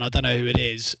defensive lineman, I don't know who it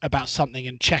is, about something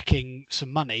and checking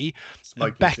some money.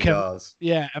 Smoking cigars.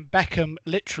 Yeah, and Beckham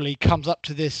literally comes up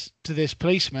to this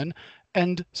policeman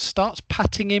and starts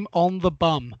patting him on the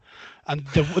bum. And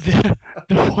the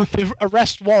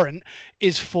arrest warrant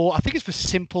is for, I think it's for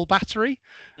simple battery,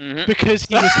 because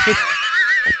he was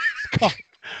hit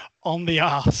on the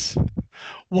arse.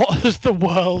 What has the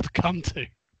world come to?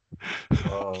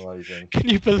 Oh, amazing. Can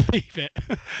you believe it?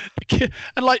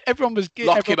 And like everyone was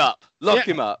Lock him up.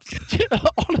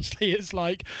 Honestly, it's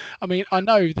like, I mean, I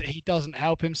know that he doesn't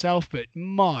help himself, but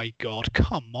my God,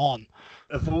 come on.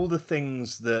 Of all the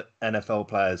things that NFL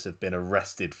players have been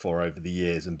arrested for over the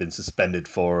years and been suspended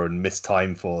for and missed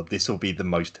time for, this will be the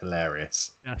most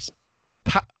hilarious. Yes.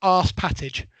 Arse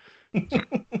pattage.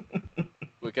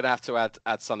 We're gonna have to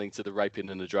add something to the raping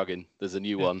and the drugging. There's a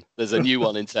new one. There's a new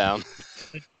one in town.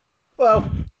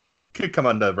 Well, could come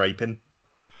under raping.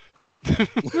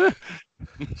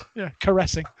 Yeah,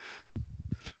 caressing.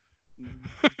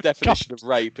 Definition of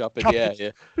rape up in the air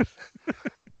here.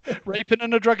 Raping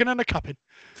and a drugging and a cupping.